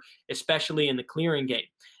over, especially in the clearing game.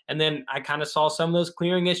 And then I kind of saw some of those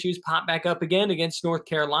clearing issues pop back up again against North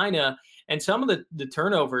Carolina. And some of the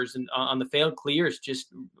turnovers and on the failed clears just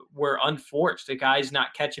were unforced. The guys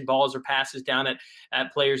not catching balls or passes down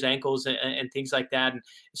at players' ankles and things like that. And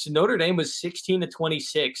so Notre Dame was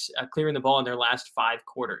 16-26 clearing the ball in their last 5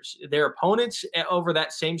 quarters. Their opponents over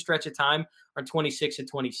that same stretch of time are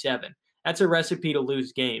 26-27. That's a recipe to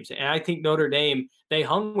lose games. And I think Notre Dame, they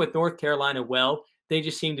hung with North Carolina well. They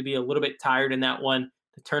just seemed to be a little bit tired in that one.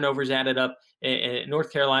 The turnovers added up. And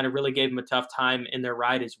North Carolina really gave them a tough time in their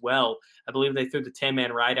ride as well. I believe they threw the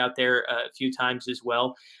 10-man ride out there a few times as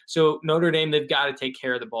well. So Notre Dame, they've got to take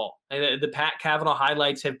care of the ball. The Pat Cavanaugh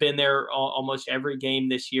highlights have been there almost every game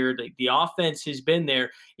this year. The offense has been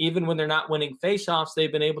there. Even when they're not winning faceoffs,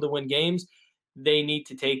 they've been able to win games. They need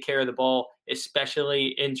to take care of the ball, especially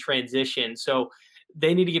in transition. So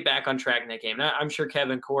they need to get back on track in that game. I'm sure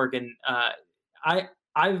Kevin Corrigan,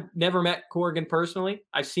 I've never met Corrigan personally.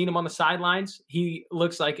 I've seen him on the sidelines. He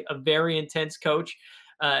looks like a very intense coach.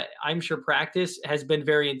 I'm sure practice has been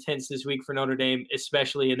very intense this week for Notre Dame,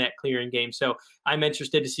 especially in that clearing game. So I'm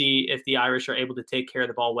interested to see if the Irish are able to take care of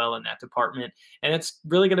the ball well in that department. And it's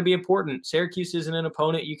really going to be important. Syracuse isn't an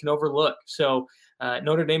opponent you can overlook. So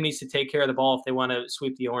Notre Dame needs to take care of the ball if they want to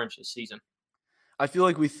sweep the Orange this season. I feel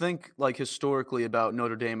like we think like historically about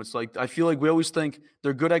Notre Dame. It's like I feel like we always think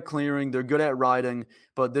they're good at clearing, they're good at riding,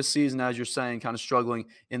 but this season, as you're saying, kind of struggling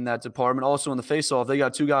in that department. Also in the faceoff, they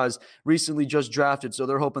got 2 guys recently just drafted, so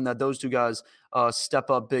they're hoping that those 2 guys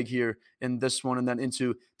step up big here in this one and then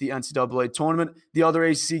into the NCAA tournament. The other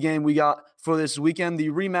ACC game we got for this weekend, the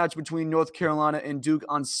rematch between North Carolina and Duke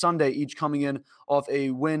on Sunday, each coming in off a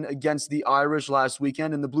win against the Irish last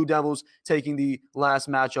weekend, and the Blue Devils taking the last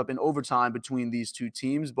matchup in overtime between these 2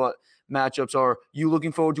 teams. But matchups are you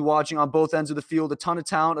looking forward to watching on both ends of the field? A ton of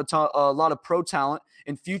talent, a lot of pro talent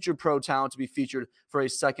and future pro talent to be featured for a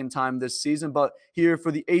second time this season. But here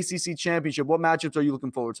for the ACC championship, what matchups are you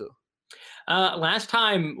looking forward to? Last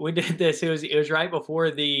time we did this, it was right before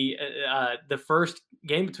the first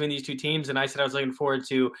game between these 2 teams, and I said I was looking forward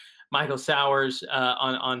to Michael Sowers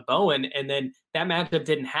on Bowen, and then that matchup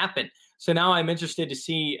didn't happen. So now I'm interested to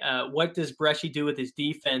see what does Bresci do with his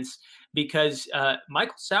defense, because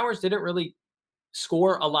Michael Sowers didn't really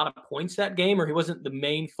score a lot of points that game, or he wasn't the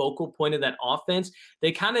main focal point of that offense.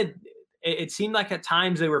 They kind of it seemed like at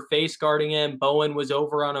times they were face guarding him. Bowen was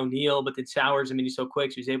over on O'Neal, but then Sowers, I mean, he's so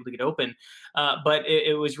quick, so he was able to get open. But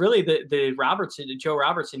it was really the Joe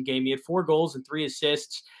Robertson game. He had 4 goals and 3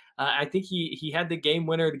 assists. I think he had the game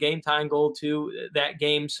winner, the game tying goal too that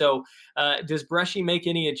game. So does Bresci make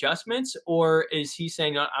any adjustments, or is he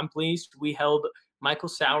saying, I'm pleased we held Michael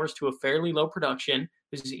Sowers to a fairly low production?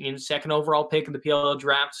 This is second overall pick in the PLL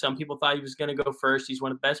draft. Some people thought he was going to go first. He's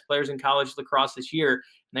one of the best players in college lacrosse this year, and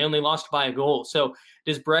they only lost by a goal. So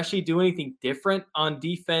does Bresci do anything different on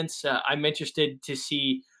defense? I'm interested to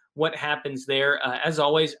see what happens there. As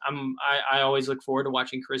always, I always look forward to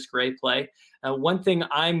watching Chris Gray play. One thing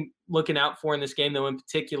I'm looking out for in this game, though, in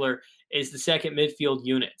particular, is the second midfield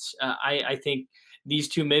units. I think these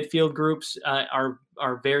 2 midfield groups are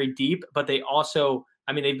very deep, but they also –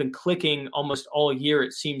 I mean, they've been clicking almost all year,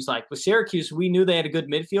 it seems like. With Syracuse, we knew they had a good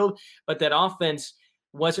midfield, but that offense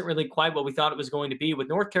wasn't really quite what we thought it was going to be. With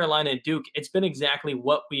North Carolina and Duke, it's been exactly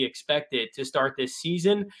what we expected to start this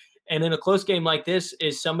season. And in a close game like this,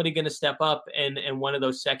 is somebody going to step up and one of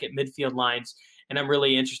those second midfield lines? And I'm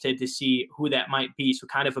really interested to see who that might be. So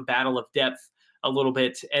kind of a battle of depth a little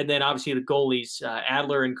bit. And then obviously the goalies,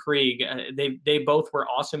 Adler and Krieg, they both were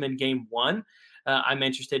awesome in game 1. I'm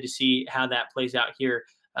interested to see how that plays out here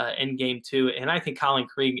in game 2. And I think Colin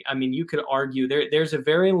Krieg, I mean, you could argue there's a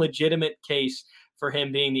very legitimate case for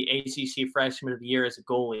him being the ACC Freshman of the Year as a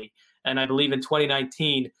goalie. And I believe in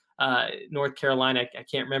 2019, North Carolina, I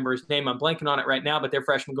can't remember his name, I'm blanking on it right now, but their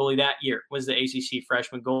freshman goalie that year was the ACC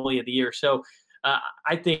Freshman Goalie of the Year. So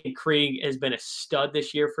I think Krieg has been a stud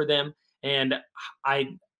this year for them. And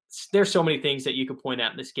there's so many things that you could point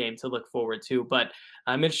out in this game to look forward to, but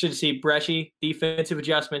I'm interested to see Bresci defensive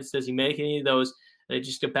adjustments. Does he make any of those?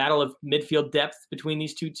 Just a battle of midfield depth between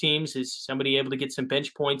these 2 teams. Is somebody able to get some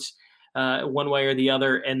bench points one way or the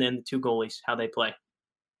other? And then the 2 goalies, how they play.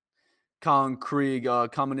 Colin Krieg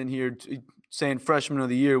coming in here saying freshman of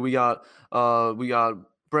the year. We got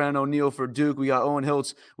Brandon O'Neal for Duke. We got Owen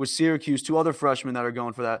Hiltz with Syracuse. 2 other freshmen that are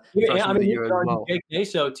going for that. Yeah, I mean, you could argue Jake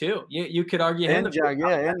Naso too. You could argue him. And Jack,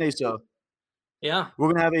 and Naso. Yeah. We're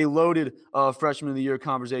going to have a loaded freshman of the year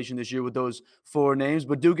conversation this year with those 4 names.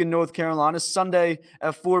 But Duke and North Carolina, Sunday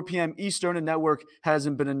at 4 p.m. Eastern. A network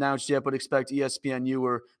hasn't been announced yet, but expect ESPNU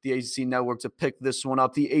or the ACC network to pick this one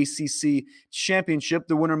up. The ACC championship,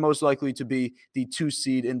 the winner most likely to be the 2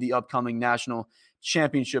 seed in the upcoming national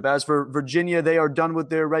championship. As for Virginia, they are done with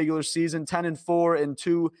their regular season, 10-4 and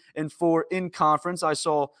 2-4 in conference. I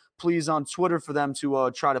saw pleas on Twitter for them to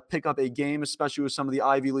try to pick up a game, especially with some of the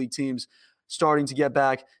Ivy League teams starting to get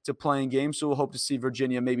back to playing games. So we'll hope to see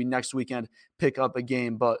Virginia maybe next weekend pick up a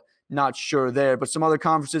game, but not sure there. But some other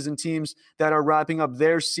conferences and teams that are wrapping up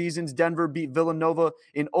their seasons. Denver beat Villanova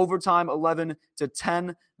in overtime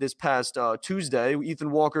 11-10 this past Tuesday.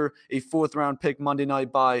 Ethan Walker, a 4th-round pick Monday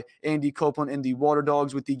night by Andy Copeland in the Water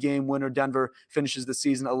Dogs with the game winner. Denver finishes the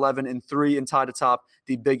season 11-3 and tied atop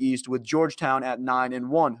the Big East with Georgetown at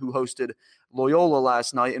 9-1, who hosted Loyola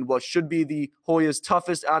last night in what should be the Hoyas'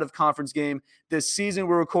 toughest out-of-conference game this season.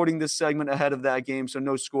 We're recording this segment ahead of that game, so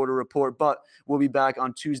no score to report, but we'll be back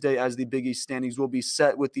on Tuesday as the Big East standings will be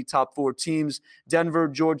set with the top 4 teams, Denver,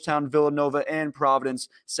 Georgetown, Villanova, and Providence,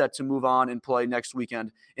 set to move on and play next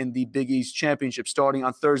weekend in the Big East Championship, starting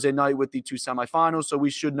on Thursday night with the 2 semifinals, so we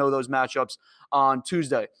should know those matchups on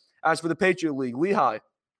Tuesday. As for the Patriot League, Lehigh,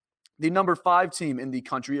 the number 5 team in the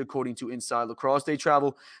country, according to Inside Lacrosse. They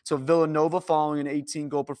travel to Villanova following an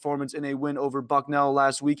 18-goal performance in a win over Bucknell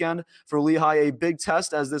last weekend. For Lehigh, a big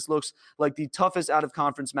test, as this looks like the toughest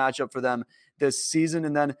out-of-conference matchup for them this season.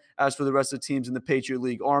 And then as for the rest of the teams in the Patriot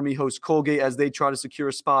League, Army hosts Colgate as they try to secure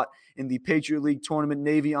a spot in the Patriot League tournament.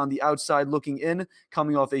 Navy on the outside looking in,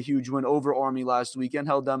 coming off a huge win over Army last weekend,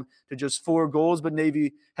 held them to just 4 goals, but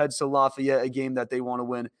Navy heads to Lafayette, a game that they want to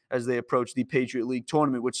win as they approach the Patriot League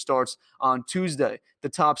tournament, which starts on Tuesday. The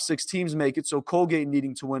top 6 teams make it, so Colgate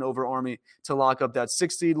needing to win over Army to lock up that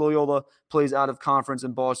 6th seed. Loyola plays out of conference,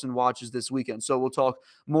 and Boston watches this weekend. So we'll talk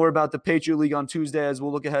more about the Patriot League on Tuesday as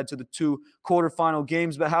we'll look ahead to the 2 quarterfinal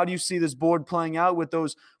games. But how do you see this board playing out with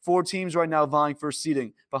those 4 teams right now vying for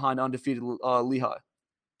seeding behind undefeated Lehigh?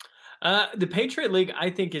 The Patriot League, I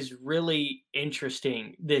think, is really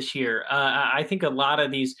interesting this year. I think a lot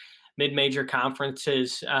of these mid-major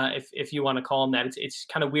conferences, if you want to call them that, it's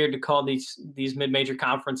kind of weird to call these mid-major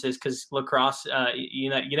conferences because lacrosse, you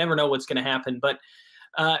never know what's going to happen. But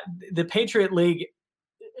the Patriot League,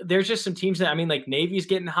 there's just some teams that, I mean, like Navy's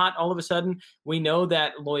getting hot all of a sudden. We know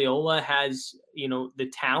that Loyola has, the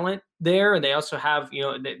talent there, and they also have,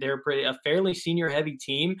 they're a fairly senior heavy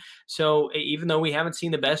team. So even though we haven't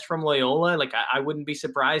seen the best from Loyola, like I wouldn't be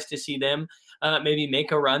surprised to see them maybe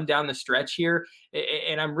make a run down the stretch here.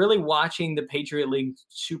 And I'm really watching the Patriot League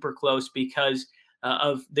super close because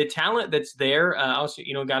of the talent that's there. Also,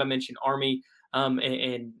 got to mention Army,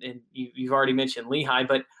 and you've already mentioned Lehigh,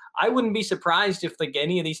 but I wouldn't be surprised if like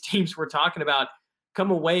any of these teams we're talking about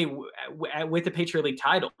come away with the Patriot League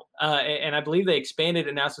title. And I believe they expanded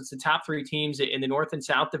it now, so it's the top 3 teams in the North and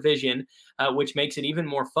South Division, which makes it even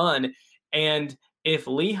more fun. And if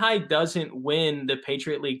Lehigh doesn't win the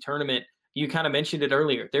Patriot League tournament, you kind of mentioned it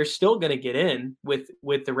earlier, they're still going to get in with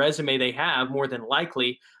the resume they have, more than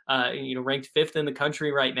likely, ranked 5th in the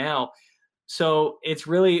country right now. So this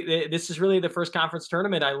is really the first conference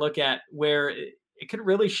tournament I look at where it could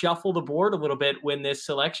really shuffle the board a little bit when this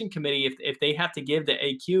selection committee, if they have to give the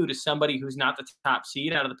AQ to somebody who's not the top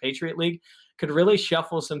seed out of the Patriot League, could really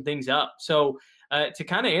shuffle some things up. So to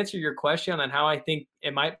kind of answer your question on how I think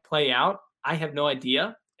it might play out, I have no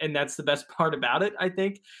idea. And that's the best part about it, I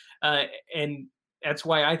think. And that's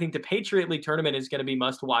why I think the Patriot League tournament is going to be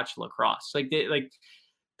must-watch lacrosse.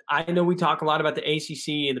 I know we talk a lot about the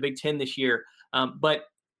ACC and the Big Ten this year, but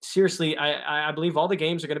seriously, I believe all the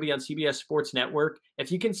games are going to be on CBS Sports Network.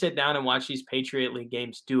 If you can sit down and watch these Patriot League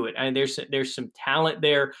games, do it. And there's some talent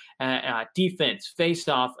there, defense,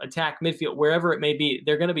 face-off, attack, midfield, wherever it may be.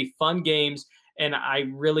 They're going to be fun games, and I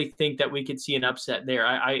really think that we could see an upset there.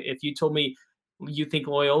 If you told me you think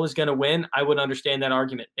Loyola is going to win, I would understand that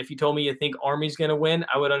argument. If you told me you think Army's going to win,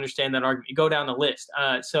 I would understand that argument. You go down the list.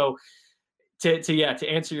 So to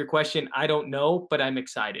answer your question, I don't know, but I'm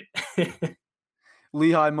excited.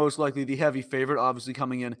 Lehigh most likely the heavy favorite, obviously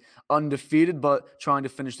coming in undefeated, but trying to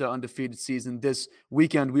finish their undefeated season this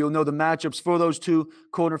weekend. We will know the matchups for those 2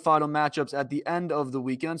 quarterfinal matchups at the end of the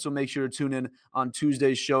weekend, so make sure to tune in on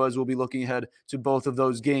Tuesday's show as we'll be looking ahead to both of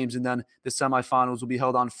those games. And then the semifinals will be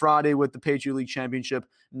held on Friday with the Patriot League Championship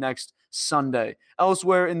next Sunday.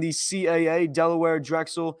 Elsewhere in the CAA, Delaware,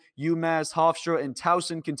 Drexel, UMass, Hofstra, and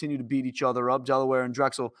Towson continue to beat each other up. Delaware and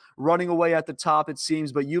Drexel running away at the top, it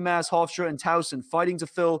seems, but UMass, Hofstra, and Towson fighting to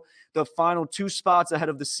fill the final 2 spots ahead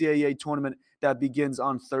of the CAA tournament that begins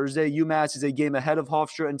on Thursday. UMass is a game ahead of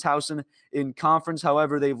Hofstra and Towson in conference.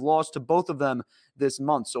 However, they've lost to both of them this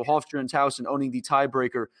month. So Hofstra and Towson owning the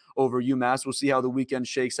tiebreaker over UMass. We'll see how the weekend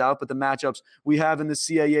shakes out. But the matchups we have in the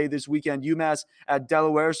CAA this weekend, UMass at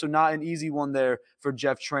Delaware, so not an easy one there for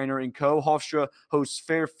Jeff Trainer and co. Hofstra hosts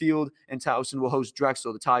Fairfield, and Towson will host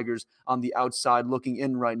Drexel. The Tigers on the outside looking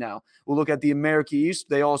in right now. We'll look at the America East.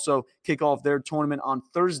 They also kick off their tournament on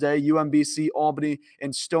Thursday. UMBC, Albany,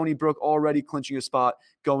 and Stony Brook already clinching a spot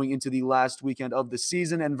going into the last weekend of the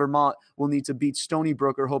season. And Vermont will need to beat Stony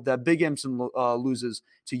Brook or hope that Big Emerson loses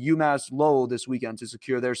to UMass Lowell this weekend to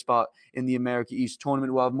secure their spot in the America East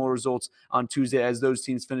tournament. We'll have more results on Tuesday as those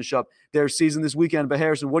teams finish up their season this weekend. But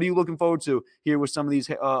Harrison, what are you looking forward to here with some of these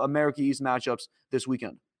America East matchups this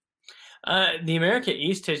weekend? The America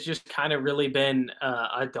East has just kind of really been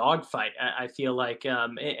a dogfight, I feel like.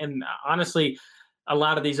 And honestly, a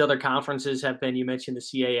lot of these other conferences have been, you mentioned the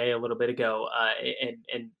CAA a little bit ago,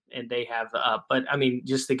 and they have, but I mean,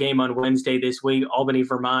 just the game on Wednesday this week, Albany,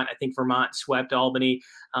 Vermont, I think Vermont swept Albany,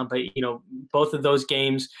 but both of those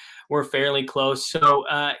games were fairly close. So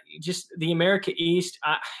just the America East,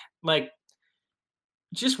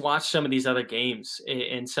 just watch some of these other games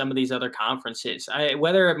in some of these other conferences.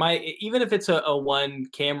 Even if it's a one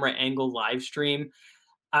camera angle live stream,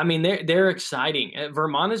 I mean, they're exciting.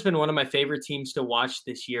 Vermont has been one of my favorite teams to watch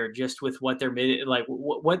this year, just with what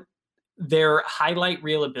what their highlight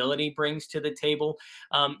reel ability brings to the table.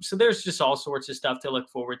 So there's just all sorts of stuff to look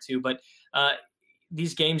forward to. But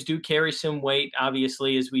these games do carry some weight,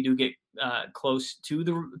 obviously, as we do get close to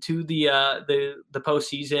the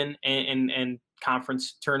postseason and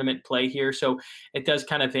conference tournament play here. So it does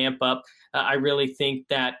kind of vamp up. I really think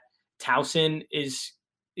that Towson is.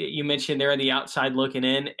 You mentioned they're on the outside looking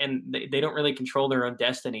in, and they don't really control their own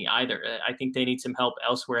destiny either. I think they need some help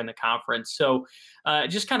elsewhere in the conference. So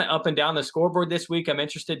just kind of up and down the scoreboard this week, I'm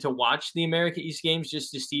interested to watch the America East games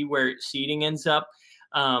just to see where seeding ends up.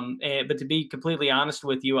 But to be completely honest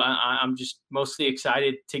with you, I'm just mostly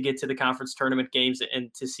excited to get to the conference tournament games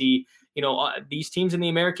and to see, these teams in the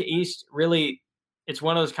America East. Really, it's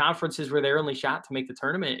one of those conferences where their only shot to make the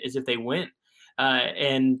tournament is if they win.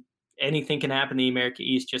 And anything can happen in the America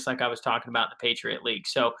East, just like I was talking about in the Patriot League.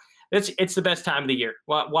 So it's the best time of the year.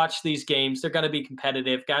 Watch these games. They're going to be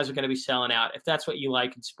competitive. Guys are going to be selling out. If that's what you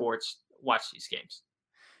like in sports, watch these games.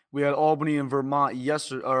 We had Albany and Vermont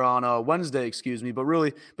on Wednesday, but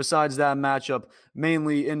really besides that matchup,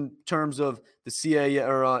 mainly in terms of the CAA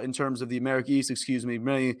or in terms of the America East,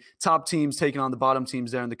 many top teams taking on the bottom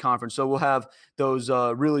teams there in the conference. So we'll have those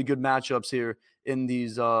really good matchups here in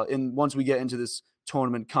these once we get into this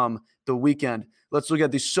tournament come the weekend. Let's look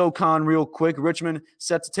at the SoCon real quick. Richmond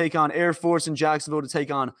set to take on Air Force and Jacksonville to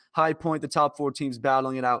take on High Point, the top four teams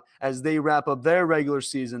battling it out as they wrap up their regular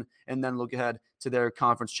season and then look ahead to their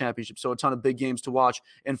conference championship. So a ton of big games to watch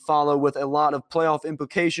and follow with a lot of playoff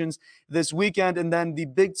implications this weekend. And then the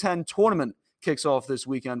Big Ten tournament kicks off this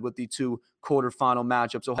weekend with the two quarterfinal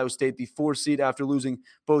matchups. Ohio State, the 4 seed after losing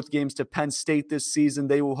both games to Penn State this season.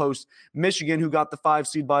 They will host Michigan, who got the 5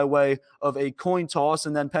 seed by way of a coin toss.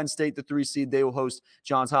 And then Penn State, the 3 seed, they will host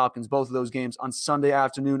Johns Hopkins. Both of those games on Sunday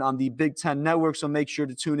afternoon on the Big Ten Network. So make sure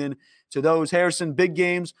to tune in to those. Harrison, big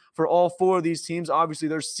games for all 4 of these teams. Obviously,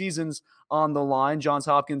 their seasons on the line. Johns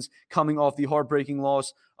Hopkins coming off the heartbreaking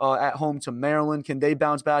loss at home to Maryland. Can they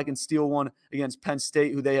bounce back and steal one against Penn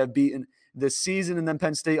State, who they have beaten this season? And then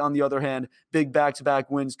Penn State, on the other hand, big back-to-back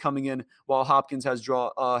wins coming in while Hopkins has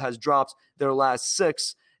dropped their last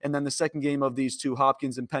 6. And then the second game of these two,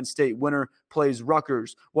 Hopkins and Penn State, winner plays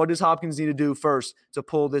Rutgers. What does Hopkins need to do first to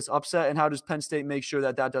pull this upset, and how does Penn State make sure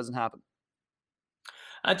that doesn't happen?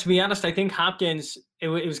 To be honest, I think Hopkins, it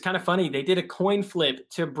was kind of funny. They did a coin flip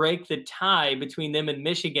to break the tie between them and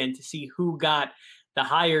Michigan to see who got the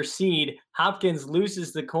higher seed. Hopkins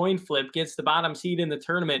loses the coin flip, gets the bottom seed in the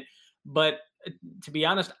tournament. But to be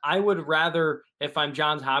honest, I would rather, if I'm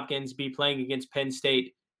Johns Hopkins, be playing against Penn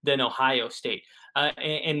State than Ohio State.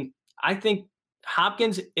 And I think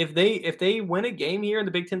Hopkins, if they win a game here in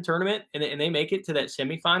the Big Ten tournament and they make it to that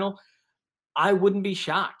semifinal, I wouldn't be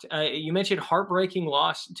shocked. You mentioned heartbreaking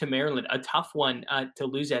loss to Maryland, a tough one to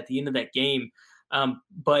lose at the end of that game.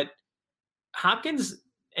 But Hopkins,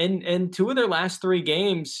 and 2 of their last 3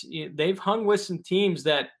 games, they've hung with some teams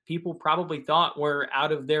that people probably thought were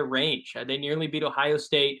out of their range. They nearly beat Ohio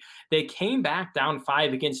State. They came back down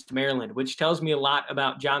 5 against Maryland, which tells me a lot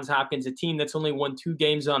about Johns Hopkins, a team that's only won 2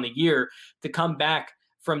 games on the year. To come back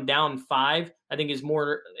from down 5, I think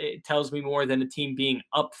it tells me more than a team being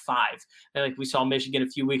up 5. Like we saw Michigan a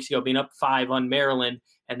few weeks ago being up 5 on Maryland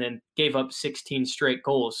and then gave up 16 straight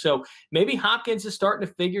goals. So maybe Hopkins is starting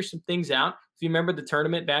to figure some things out. If you remember the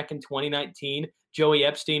tournament back in 2019, Joey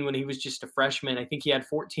Epstein when he was just a freshman. I think he had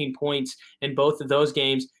 14 points in both of those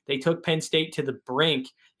games. They took Penn State to the brink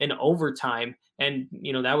in overtime. And,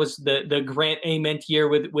 that was the Grant Ament year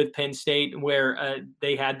with Penn State where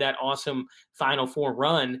they had that awesome Final Four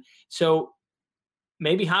run. So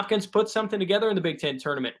maybe Hopkins put something together in the Big Ten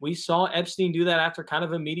tournament. We saw Epstein do that after kind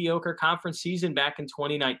of a mediocre conference season back in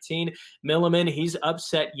 2019. Milliman, he's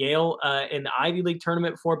upset Yale in the Ivy League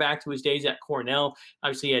tournament before, back to his days at Cornell.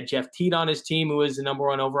 Obviously, he had Jeff Teat on his team, who was the number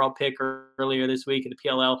 1 overall pick earlier this week in the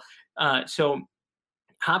PLL. So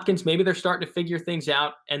Hopkins, maybe they're starting to figure things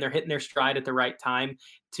out and they're hitting their stride at the right time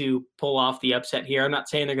to pull off the upset here. I'm not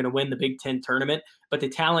saying they're going to win the Big Ten tournament, but the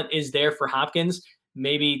talent is there for Hopkins.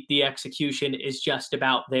 Maybe the execution is just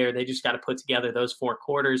about there. They just got to put together those 4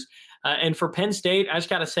 quarters. And for Penn State, I just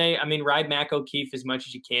got to say, ride Mac O'Keefe as much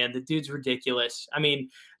as you can. The dude's ridiculous.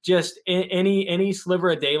 Just any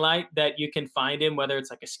sliver of daylight that you can find him, whether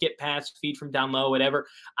it's like a skip pass, feed from down low, whatever.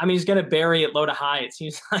 He's going to bury it low to high, it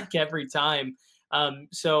seems like, every time.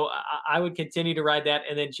 So I would continue to ride that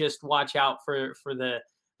and then just watch out for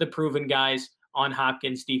the proven guys on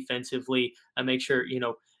Hopkins defensively. Make sure,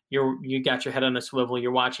 you got your head on a swivel.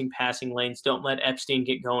 You're watching passing lanes. Don't let Epstein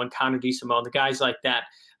get going. Connor DeSimone, the guys like that.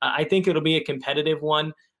 I think it'll be a competitive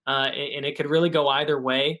one, and it could really go either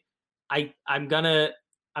way. I'm gonna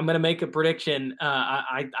make a prediction.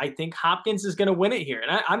 I think Hopkins is gonna win it here,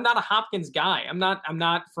 and I'm not a Hopkins guy. I'm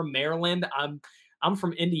not from Maryland. I'm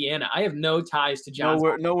from Indiana. I have no ties to Johns.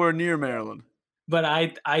 Nowhere near Maryland. But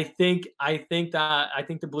I think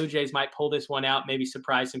the Blue Jays might pull this one out, maybe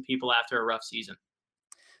surprise some people after a rough season.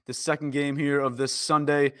 The second game here of this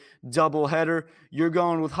Sunday doubleheader. You're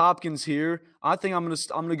going with Hopkins here. I think I'm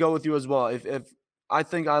gonna go with you as well. If I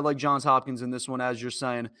think I like Johns Hopkins in this one, as you're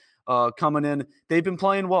saying, coming in, they've been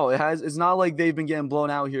playing well. It's not like they've been getting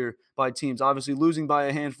blown out here by teams. Obviously losing by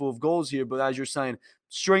a handful of goals here, but as you're saying,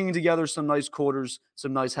 stringing together some nice quarters,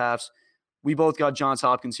 some nice halves. We both got Johns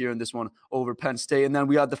Hopkins here in this one over Penn State. And then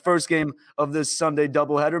we got the first game of this Sunday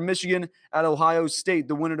doubleheader, Michigan at Ohio State,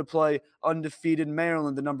 the winner to play undefeated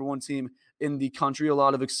Maryland, the number 1 team in the country. A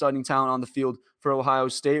lot of exciting talent on the field for Ohio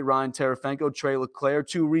State. Ryan Terefenko, Trey LeClaire,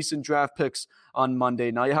 2 recent draft picks on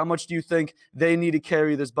Monday night. How much do you think they need to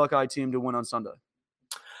carry this Buckeye team to win on Sunday?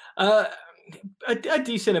 A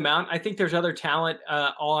decent amount. I think there's other talent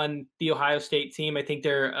on the Ohio State team. I think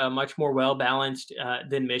they're much more well-balanced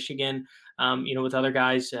than Michigan, with other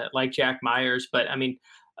guys like Jack Myers. But,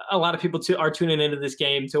 a lot of people are tuning into this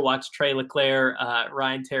game to watch Trey LeClaire,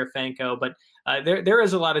 Ryan Terefenko. But there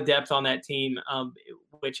is a lot of depth on that team,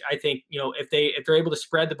 which I think, if they're able to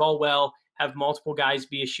spread the ball well, have multiple guys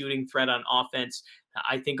be a shooting threat on offense,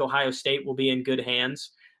 I think Ohio State will be in good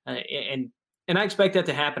hands. And I expect that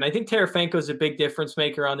to happen. I think Terefenko is a big difference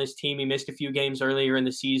maker on this team. He missed a few games earlier in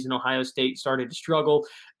the season. Ohio State started to struggle.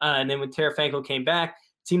 And then when Terefenko came back,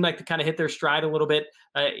 it seemed like they kind of hit their stride a little bit.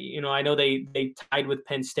 I know they tied with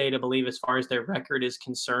Penn State, I believe, as far as their record is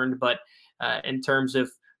concerned. But in terms of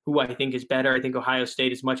who I think is better, I think Ohio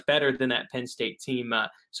State is much better than that Penn State team.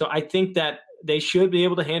 So I think that they should be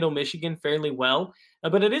able to handle Michigan fairly well.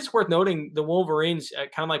 But it is worth noting the Wolverines,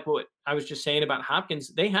 kind of like what I was just saying about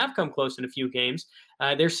Hopkins, they have come close in a few games.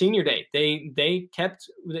 Their senior day, they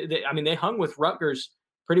hung with Rutgers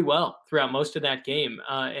pretty well throughout most of that game.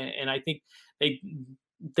 And I think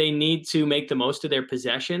they need to make the most of their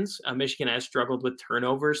possessions. Michigan has struggled with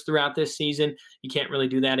turnovers throughout this season. You can't really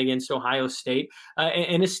do that against Ohio State.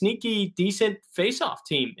 And a sneaky, decent faceoff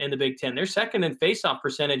team in the Big Ten. They're second in faceoff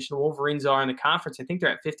percentage. The Wolverines are in the conference. I think they're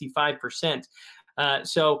at 55%.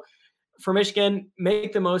 So for Michigan,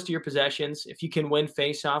 make the most of your possessions. If you can win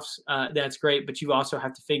faceoffs, that's great. But you also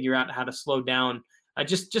have to figure out how to slow down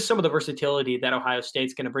just some of the versatility that Ohio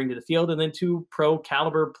State's going to bring to the field, and then 2 pro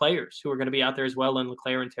caliber players who are going to be out there as well in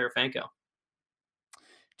LeClaire and Terefenko.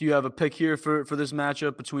 Do you have a pick here for this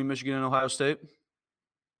matchup between Michigan and Ohio State?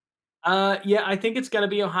 Yeah, I think it's going to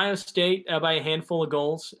be Ohio State by a handful of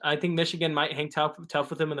goals. I think Michigan might hang tough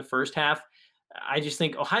with them in the first half. I just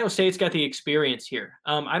think Ohio State's got the experience here.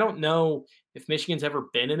 I don't know if Michigan's ever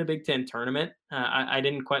been in a Big Ten tournament. I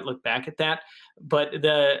didn't quite look back at that, but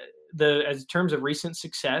as in terms of recent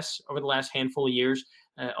success over the last handful of years,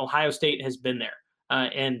 Ohio State has been there,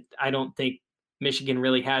 and I don't think Michigan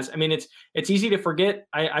really has. It's easy to forget.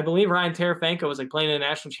 I believe Ryan Terefenko was playing in a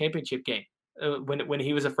national championship game when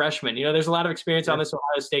he was a freshman. There's a lot of experience on this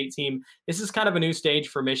Ohio State team. This is kind of a new stage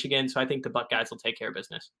for Michigan, so I think the Buckeyes will take care of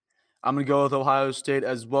business. I'm going to go with Ohio State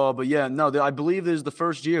as well. But I believe this is the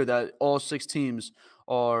first year that all 6 teams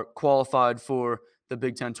are qualified for the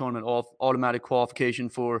Big Ten tournament, automatic qualification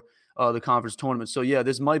for the conference tournament. So,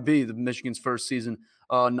 this might be the Michigan's first season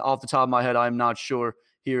Off the top of my head, I'm not sure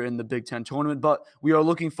here in the Big Ten tournament, but we are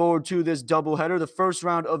looking forward to this doubleheader, the first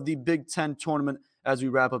round of the Big Ten tournament, as we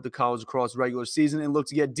wrap up the college lacrosse regular season and look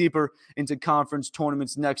to get deeper into conference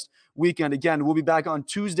tournaments next weekend. Again, we'll be back on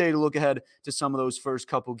Tuesday to look ahead to some of those first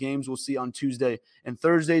couple games we'll see on Tuesday and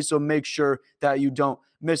Thursday, so make sure that you don't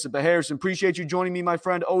miss it. But Harrison, appreciate you joining me, my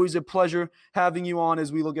friend. Always a pleasure having you on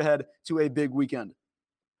as we look ahead to a big weekend.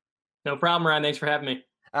 No problem, Ryan. Thanks for having me.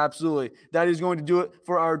 Absolutely. That is going to do it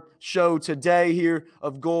for our show today here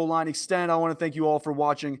of Goal Line Extended. I want to thank you all for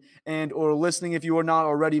watching and or listening. If you are not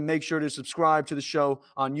already, make sure to subscribe to the show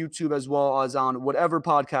on YouTube as well as on whatever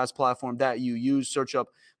podcast platform that you use. Search up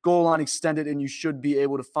Goal Line Extended and you should be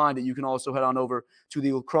able to find it. You can also head on over to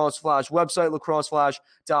the Lacrosse Flash website,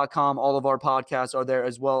 lacrosseflash.com. All of our podcasts are there,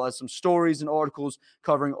 as well as some stories and articles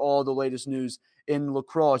covering all the latest news in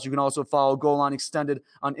lacrosse. You can also follow Goal Line Extended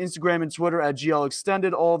on Instagram and Twitter at GL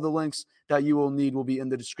Extended. All of the links that you will need will be in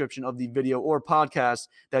the description of the video or podcast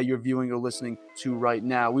that you're viewing or listening to right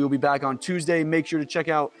now. We will be back on Tuesday. Make sure to check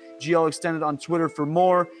out GL Extended on Twitter for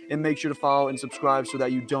more, and make sure to follow and subscribe so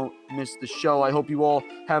that you don't miss the show. I hope you all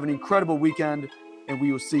have an incredible weekend, and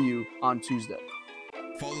we will see you on Tuesday.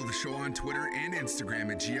 Follow the show on Twitter and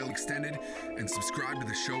Instagram at GL Extended, and subscribe to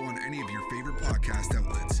the show on any of your favorite podcast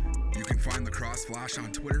outlets. You can find Lacrosse Flash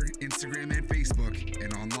on Twitter, Instagram, and Facebook,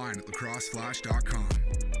 and online at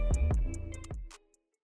lacrosseflash.com.